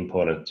and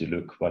important to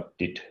look what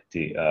did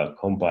the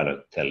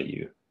compiler tell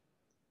you.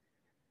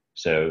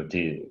 So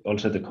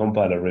also the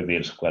compiler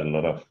reveals quite a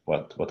lot of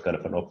what kind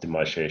of an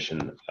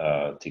optimization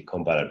the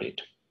compiler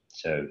did.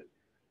 So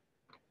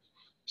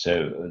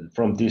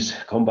from this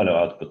compiler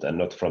output, and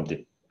not from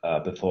the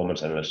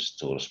performance analysis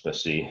tools per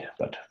se,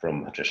 but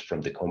just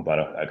from the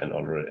compiler, I can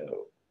already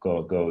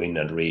go in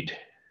and read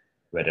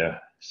whether,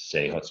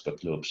 say,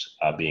 hotspot loops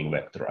are being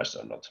vectorized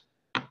or not.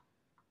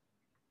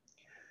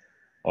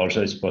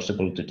 Also, it's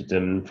possible to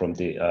determine from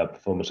the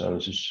performance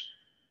analysis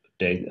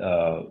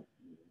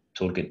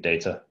toolkit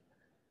data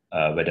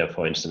whether,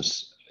 for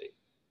instance,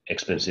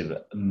 expensive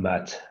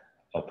math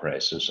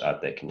operations are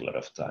taking a lot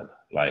of time,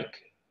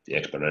 like the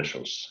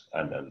exponentials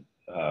and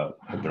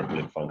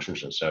hyperbolic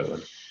functions and so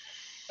on,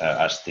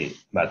 as the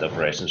math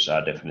operations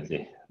are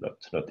definitely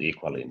not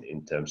equal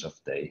in terms of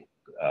the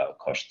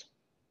cost.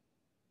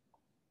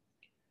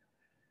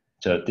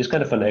 So this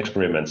kind of an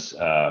experiments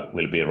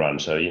will be run.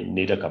 So you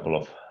need a couple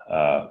of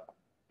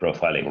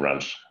profiling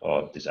runs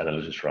or these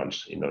analysis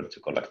runs in order to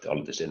collect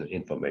all this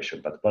information.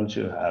 But once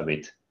you have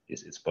it,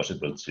 it's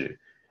possible to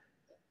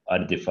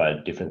identify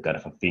different kind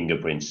of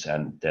fingerprints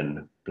and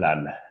then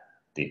plan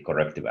the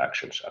corrective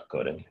actions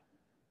accordingly.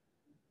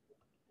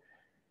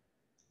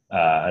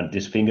 And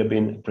these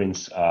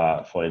fingerprints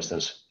are, for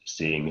instance,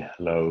 seeing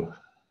low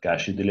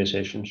cache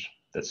utilizations.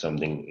 That's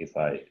something if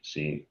I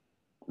see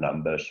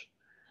numbers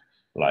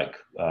like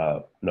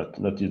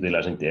not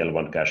utilizing the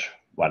L1 cache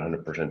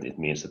 100%, it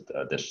means that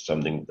there's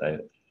something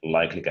that I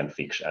likely can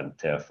fix and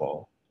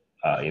therefore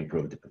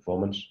improve the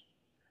performance.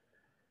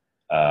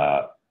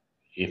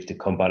 If the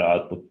compiler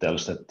output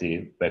tells that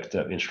the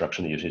vector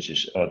instruction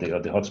usages or the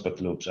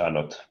hotspot loops are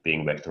not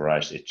being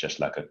vectorized, it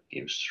just like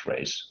gives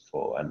trace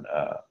for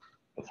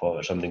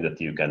something that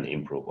you can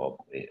improve or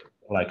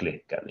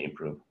likely can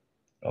improve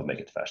or make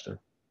it faster.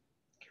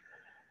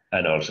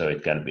 And also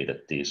it can be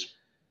that these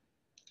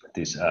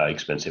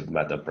expensive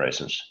math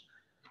operations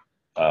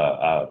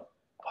are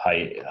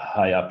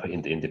high up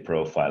in the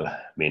profile,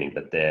 meaning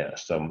that there are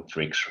some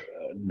tricks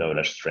known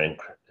as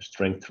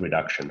strength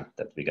reduction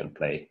that we can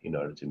play in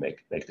order to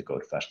make the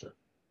code faster.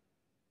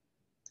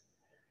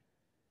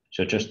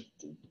 So just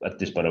at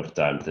this point of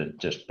time,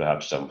 just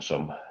perhaps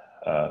some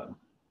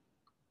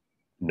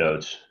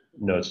notes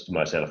to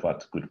myself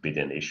what could be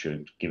an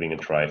issue, giving a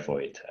try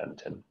for it,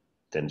 and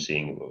then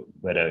seeing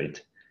whether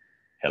it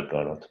helped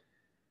or not.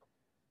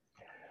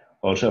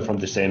 Also from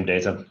the same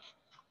data,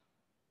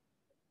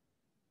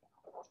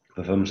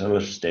 performance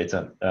analysis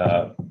data,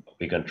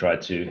 we can try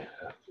to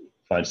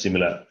find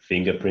similar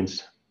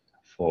fingerprints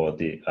for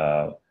the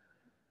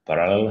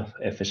parallel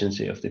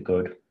efficiency of the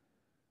code.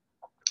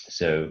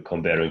 So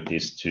comparing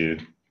these two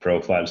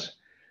profiles,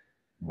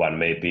 one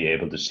may be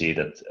able to see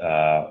that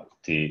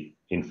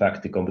in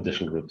fact the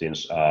computational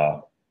routines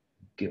are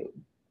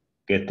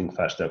getting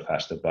faster and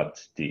faster,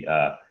 but the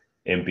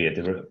MPA,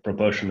 the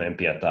proportional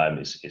MPA time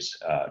is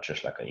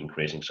just like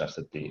increasing, such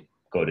that the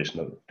code is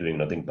not doing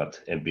nothing but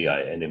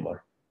MPI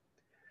anymore.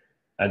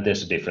 And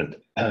there's a different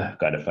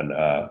kind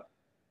of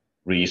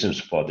reasons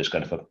for this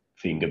kind of a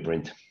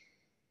fingerprint,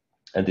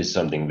 and this is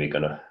something we're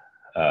gonna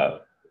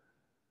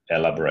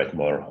elaborate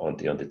more on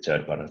the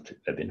third part of the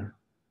webinar.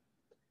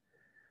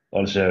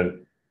 Also,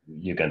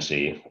 you can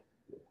see,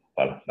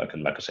 well,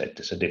 like I said,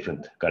 there's a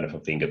different kind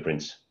of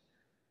fingerprints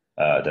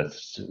that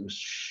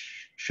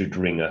should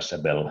ring us a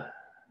bell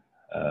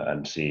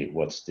and see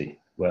where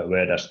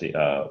does the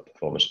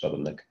performance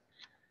bottleneck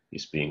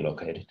is being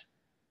located.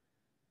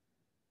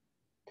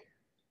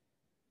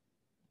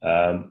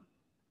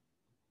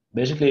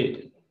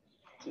 Basically,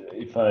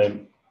 if I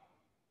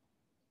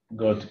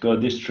go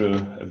this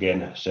through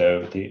again,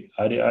 so the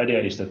idea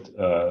is that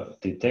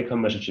the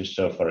take-home messages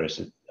so far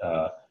is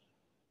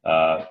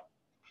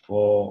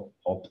for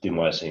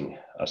optimizing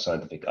a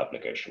scientific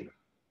application.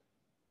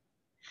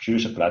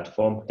 Choose a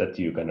platform that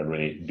you can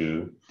really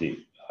do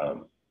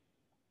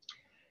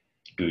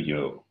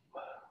your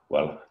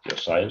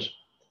science.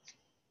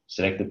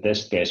 Select the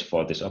test case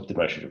for this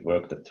optimization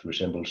work that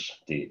resembles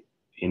the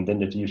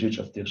intended usage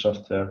of the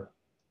software.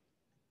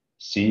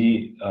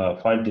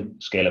 Find the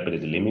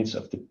scalability limits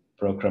of the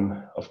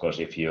program. Of course,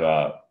 if you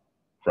are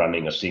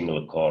running a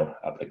single core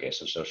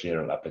application, so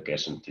serial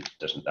application, it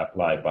doesn't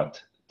apply,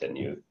 but then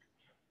you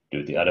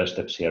do the other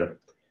steps here,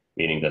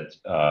 meaning that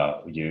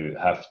you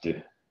have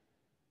to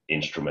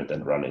instrument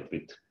and run it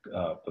with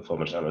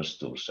performance analysis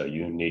tools. So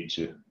you need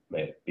to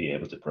be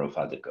able to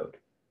profile the code.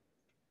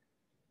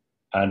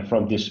 And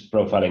from this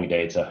profiling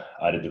data,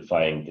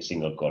 identifying the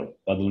single core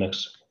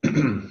bottlenecks,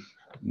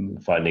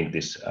 finding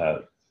these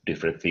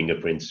different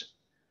fingerprints.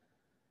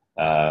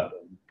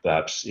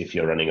 Perhaps if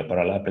you're running a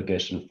parallel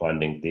application,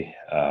 finding the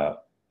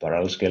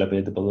parallel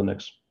scalability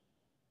bottlenecks.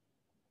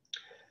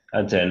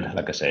 And then,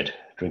 like I said,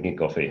 drinking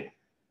coffee,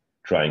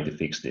 trying to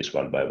fix this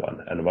one by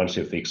one. And once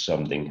you fix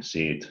something,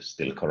 see it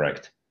still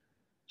correct,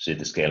 see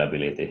the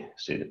scalability,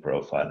 see the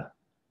profile,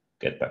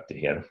 get back to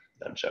here,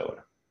 and so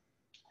on.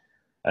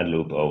 And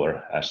loop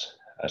over as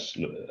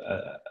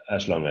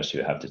long as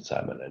you have the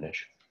time and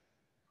energy.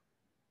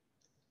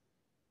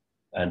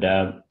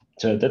 And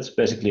so that's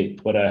basically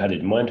what I had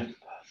in mind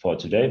for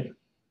today.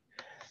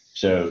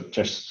 So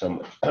just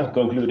some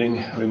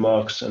concluding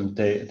remarks and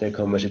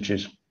take-home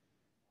messages,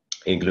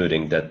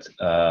 including that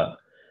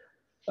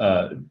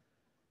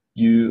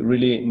you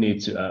really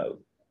need to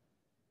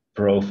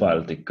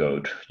profile the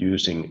code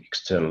using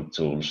external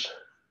tools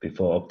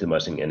before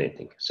optimizing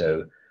anything.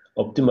 So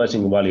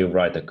optimizing while you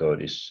write the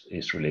code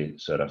is really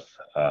sort of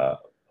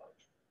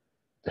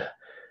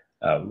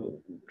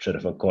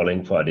a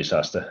calling for a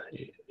disaster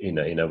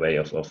in a way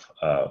of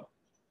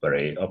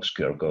very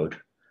obscure code.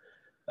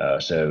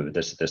 So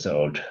there's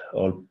an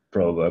old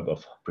proverb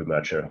of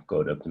premature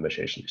code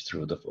optimization is the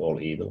root of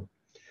all evil.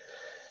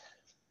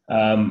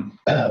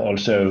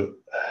 Also,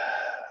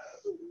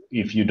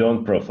 if you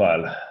don't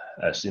profile,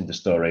 as in my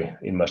story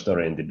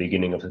in the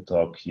beginning of the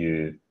talk,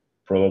 you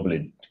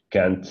probably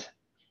can't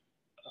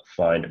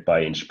find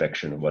by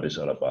inspection what it's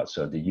all about.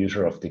 So the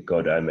user of the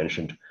code I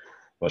mentioned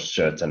was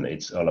certain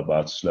it's all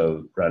about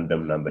slow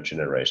random number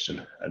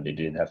generation, and it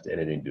didn't have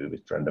anything to do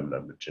with random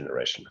number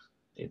generation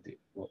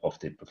of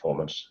the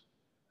performance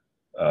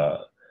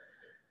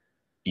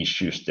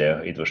issues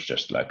there. It was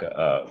just like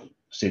a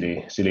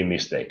silly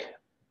mistake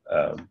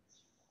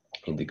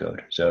in the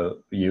code.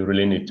 So you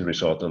really need to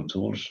resort on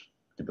tools,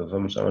 the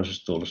performance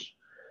analysis tools,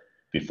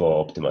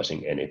 before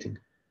optimizing anything.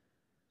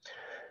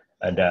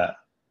 And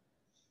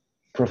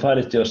profile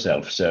it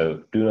yourself.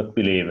 So do not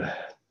believe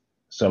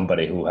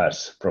somebody who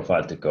has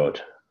profiled the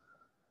code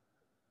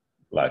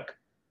like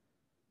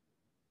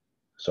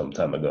some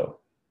time ago,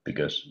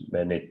 because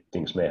many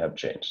things may have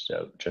changed.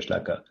 So just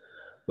like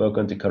work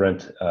on the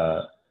current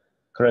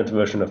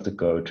version of the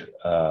code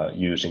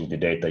using the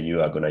data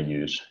you are going to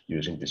use,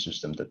 using the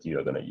system that you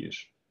are going to use.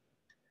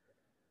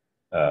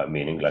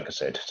 Meaning, like I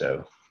said,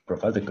 so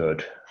profile the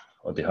code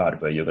on the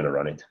hardware you're going to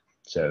run it.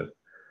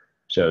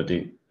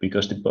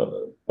 Because the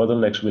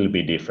bottlenecks will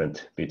be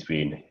different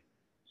between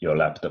your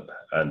laptop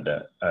and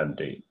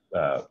the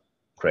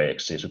Cray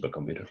XC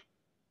supercomputer.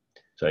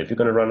 So if you're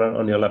going to run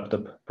on your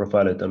laptop,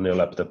 profile it on your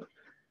laptop.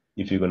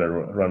 If you're going to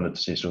run it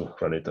Sisu,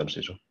 run it on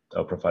Sisu,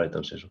 or profile it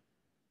on Sisu.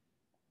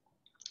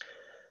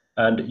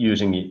 And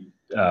using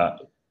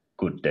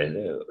good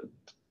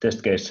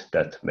test case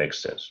that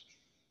makes sense.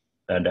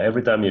 And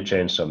every time you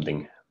change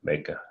something,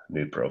 make a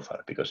new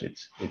profile, because it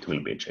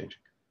will be changing.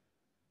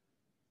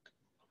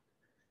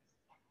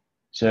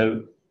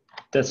 So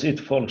that's it,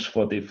 folks,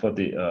 for the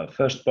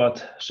first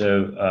part.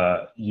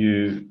 So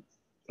you,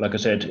 like I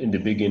said in the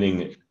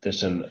beginning,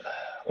 there's an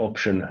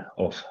option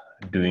of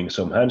doing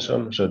some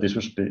hands-on. So this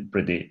was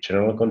pretty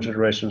general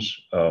considerations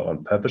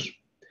on purpose.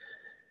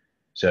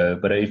 So,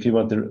 but if you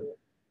want to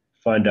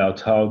find out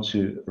how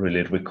to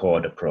really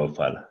record a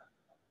profile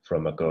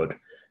from a code,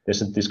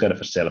 there's this kind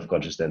of a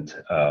self-consistent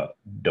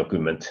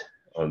document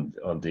on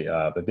the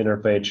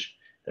webinar page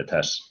that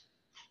has,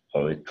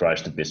 or it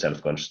tries to be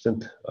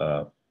self-consistent.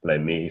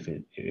 Blame me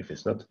if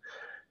it's not.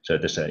 So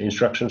there's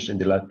instructions in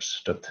the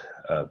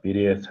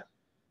labs.pdf,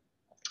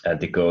 and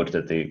the code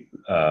that the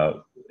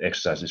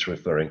exercise is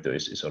referring to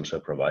is also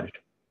provided.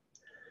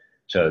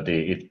 So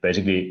it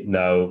basically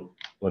now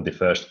on the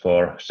first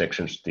 4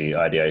 sections, the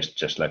idea is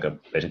just like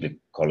basically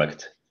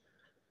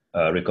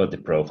record the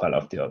profile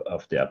of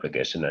the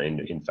application,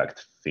 and in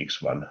fact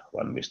fix one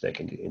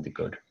mistake in the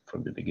code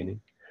from the beginning.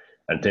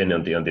 And then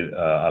on the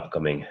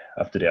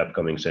after the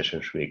upcoming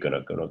sessions, we're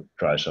gonna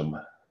try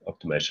some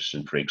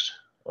optimization tricks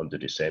onto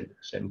the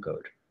same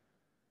code.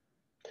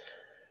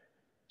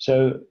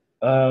 So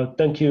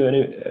thank you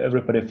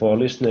everybody for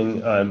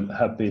listening. I'm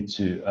happy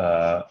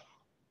to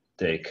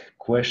take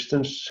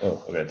questions.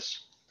 Oh, okay,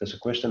 there's a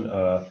question.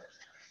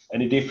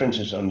 Any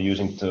differences on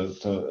using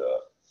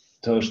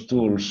those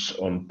tools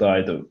on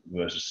Taito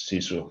versus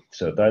Sisu?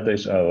 So Taito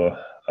is our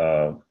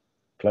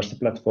cluster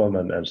platform,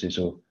 and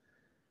Sisu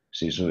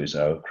is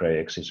our Cray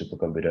XC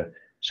supercomputer.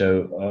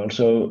 So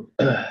also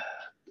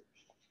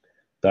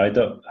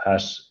Taito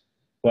has,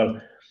 well,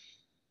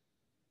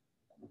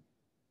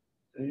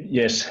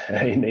 yes,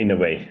 in a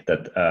way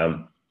that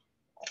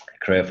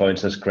Cray, for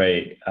instance,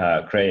 Cray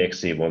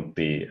XC won't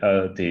be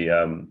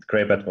the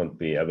CrayPad won't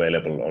be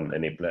available on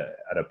any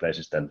other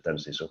places than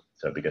Sisu.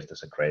 So because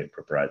there's a Cray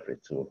proprietary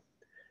tool,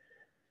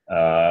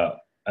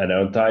 and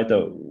on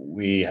Taito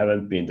we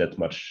haven't been that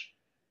much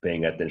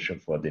paying attention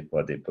for the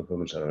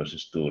performance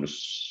analysis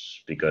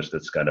tools, because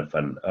that's kind of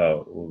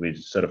we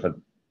sort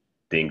of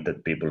think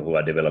that people who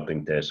are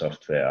developing their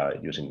software are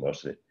using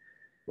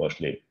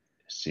mostly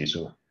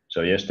Sisu.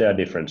 So yes, there are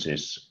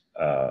differences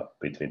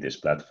between these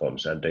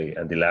platforms, and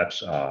the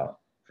labs are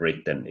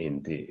written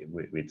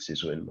with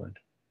Sisu in mind.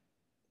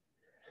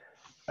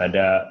 And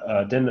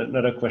then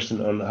another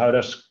question on how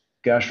does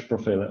cache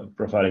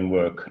profiling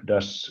work?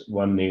 Does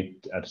one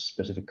need to add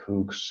specific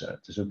hooks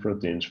to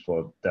subroutines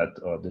for that,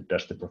 or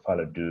does the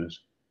profiler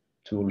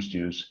tools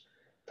use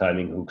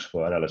timing hooks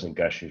for analyzing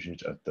cache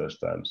usage at those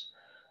times?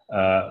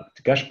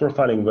 The cache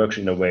profiling works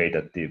in a way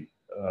that the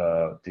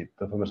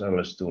performance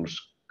analysis tools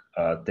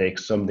take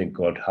something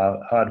called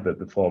hardware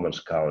performance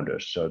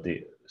counters. So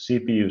the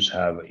CPUs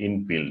have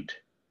inbuilt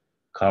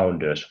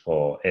counters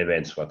for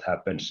events what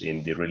happens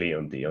in the really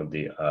on the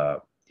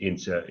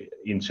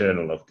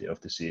internal of the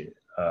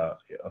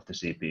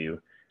CPU.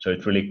 So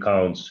it really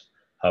counts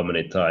how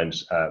many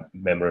times a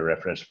memory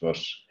reference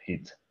was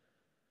hit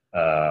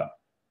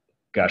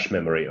cache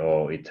memory,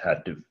 or it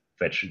had to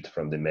fetch it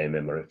from the main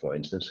memory, for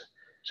instance.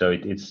 So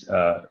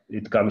the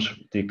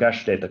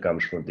cache data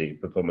comes from the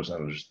performance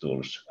analysis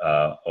tools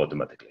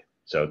automatically.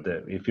 So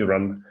if you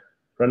run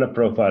a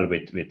profile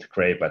with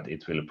CrayPad,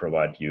 it will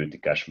provide you the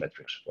cache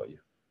metrics for you.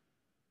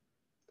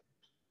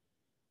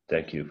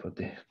 Thank you for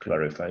the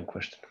clarifying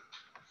question.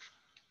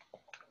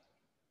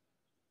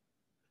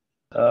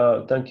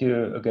 Thank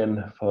you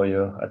again for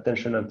your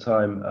attention and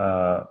time.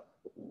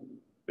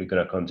 We're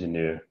gonna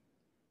continue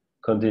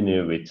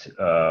with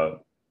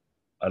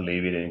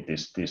alleviating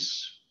this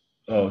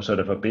sort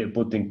of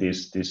putting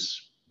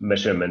these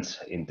measurements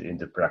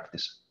into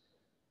practice.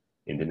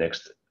 in the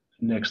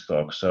next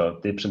talk. So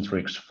tips and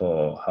tricks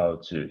for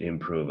how to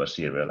improve a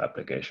serial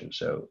application.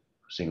 So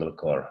single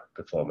core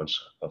performance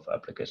of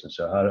applications.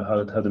 So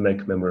how to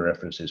make memory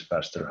references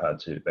faster, how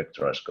to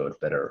vectorize code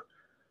better,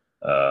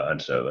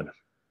 and so on.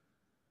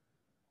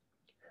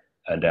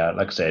 And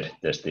like I said,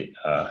 there's the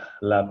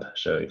lab.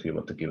 So if you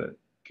want to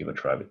give a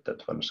try with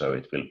that one, so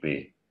it will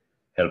be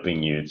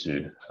helping you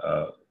to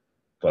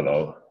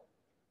follow,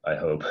 I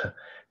hope,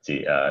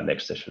 the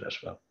next session as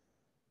well.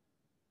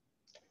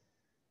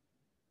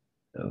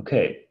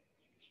 Okay,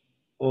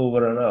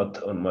 over and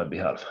out on my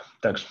behalf.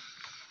 Thanks.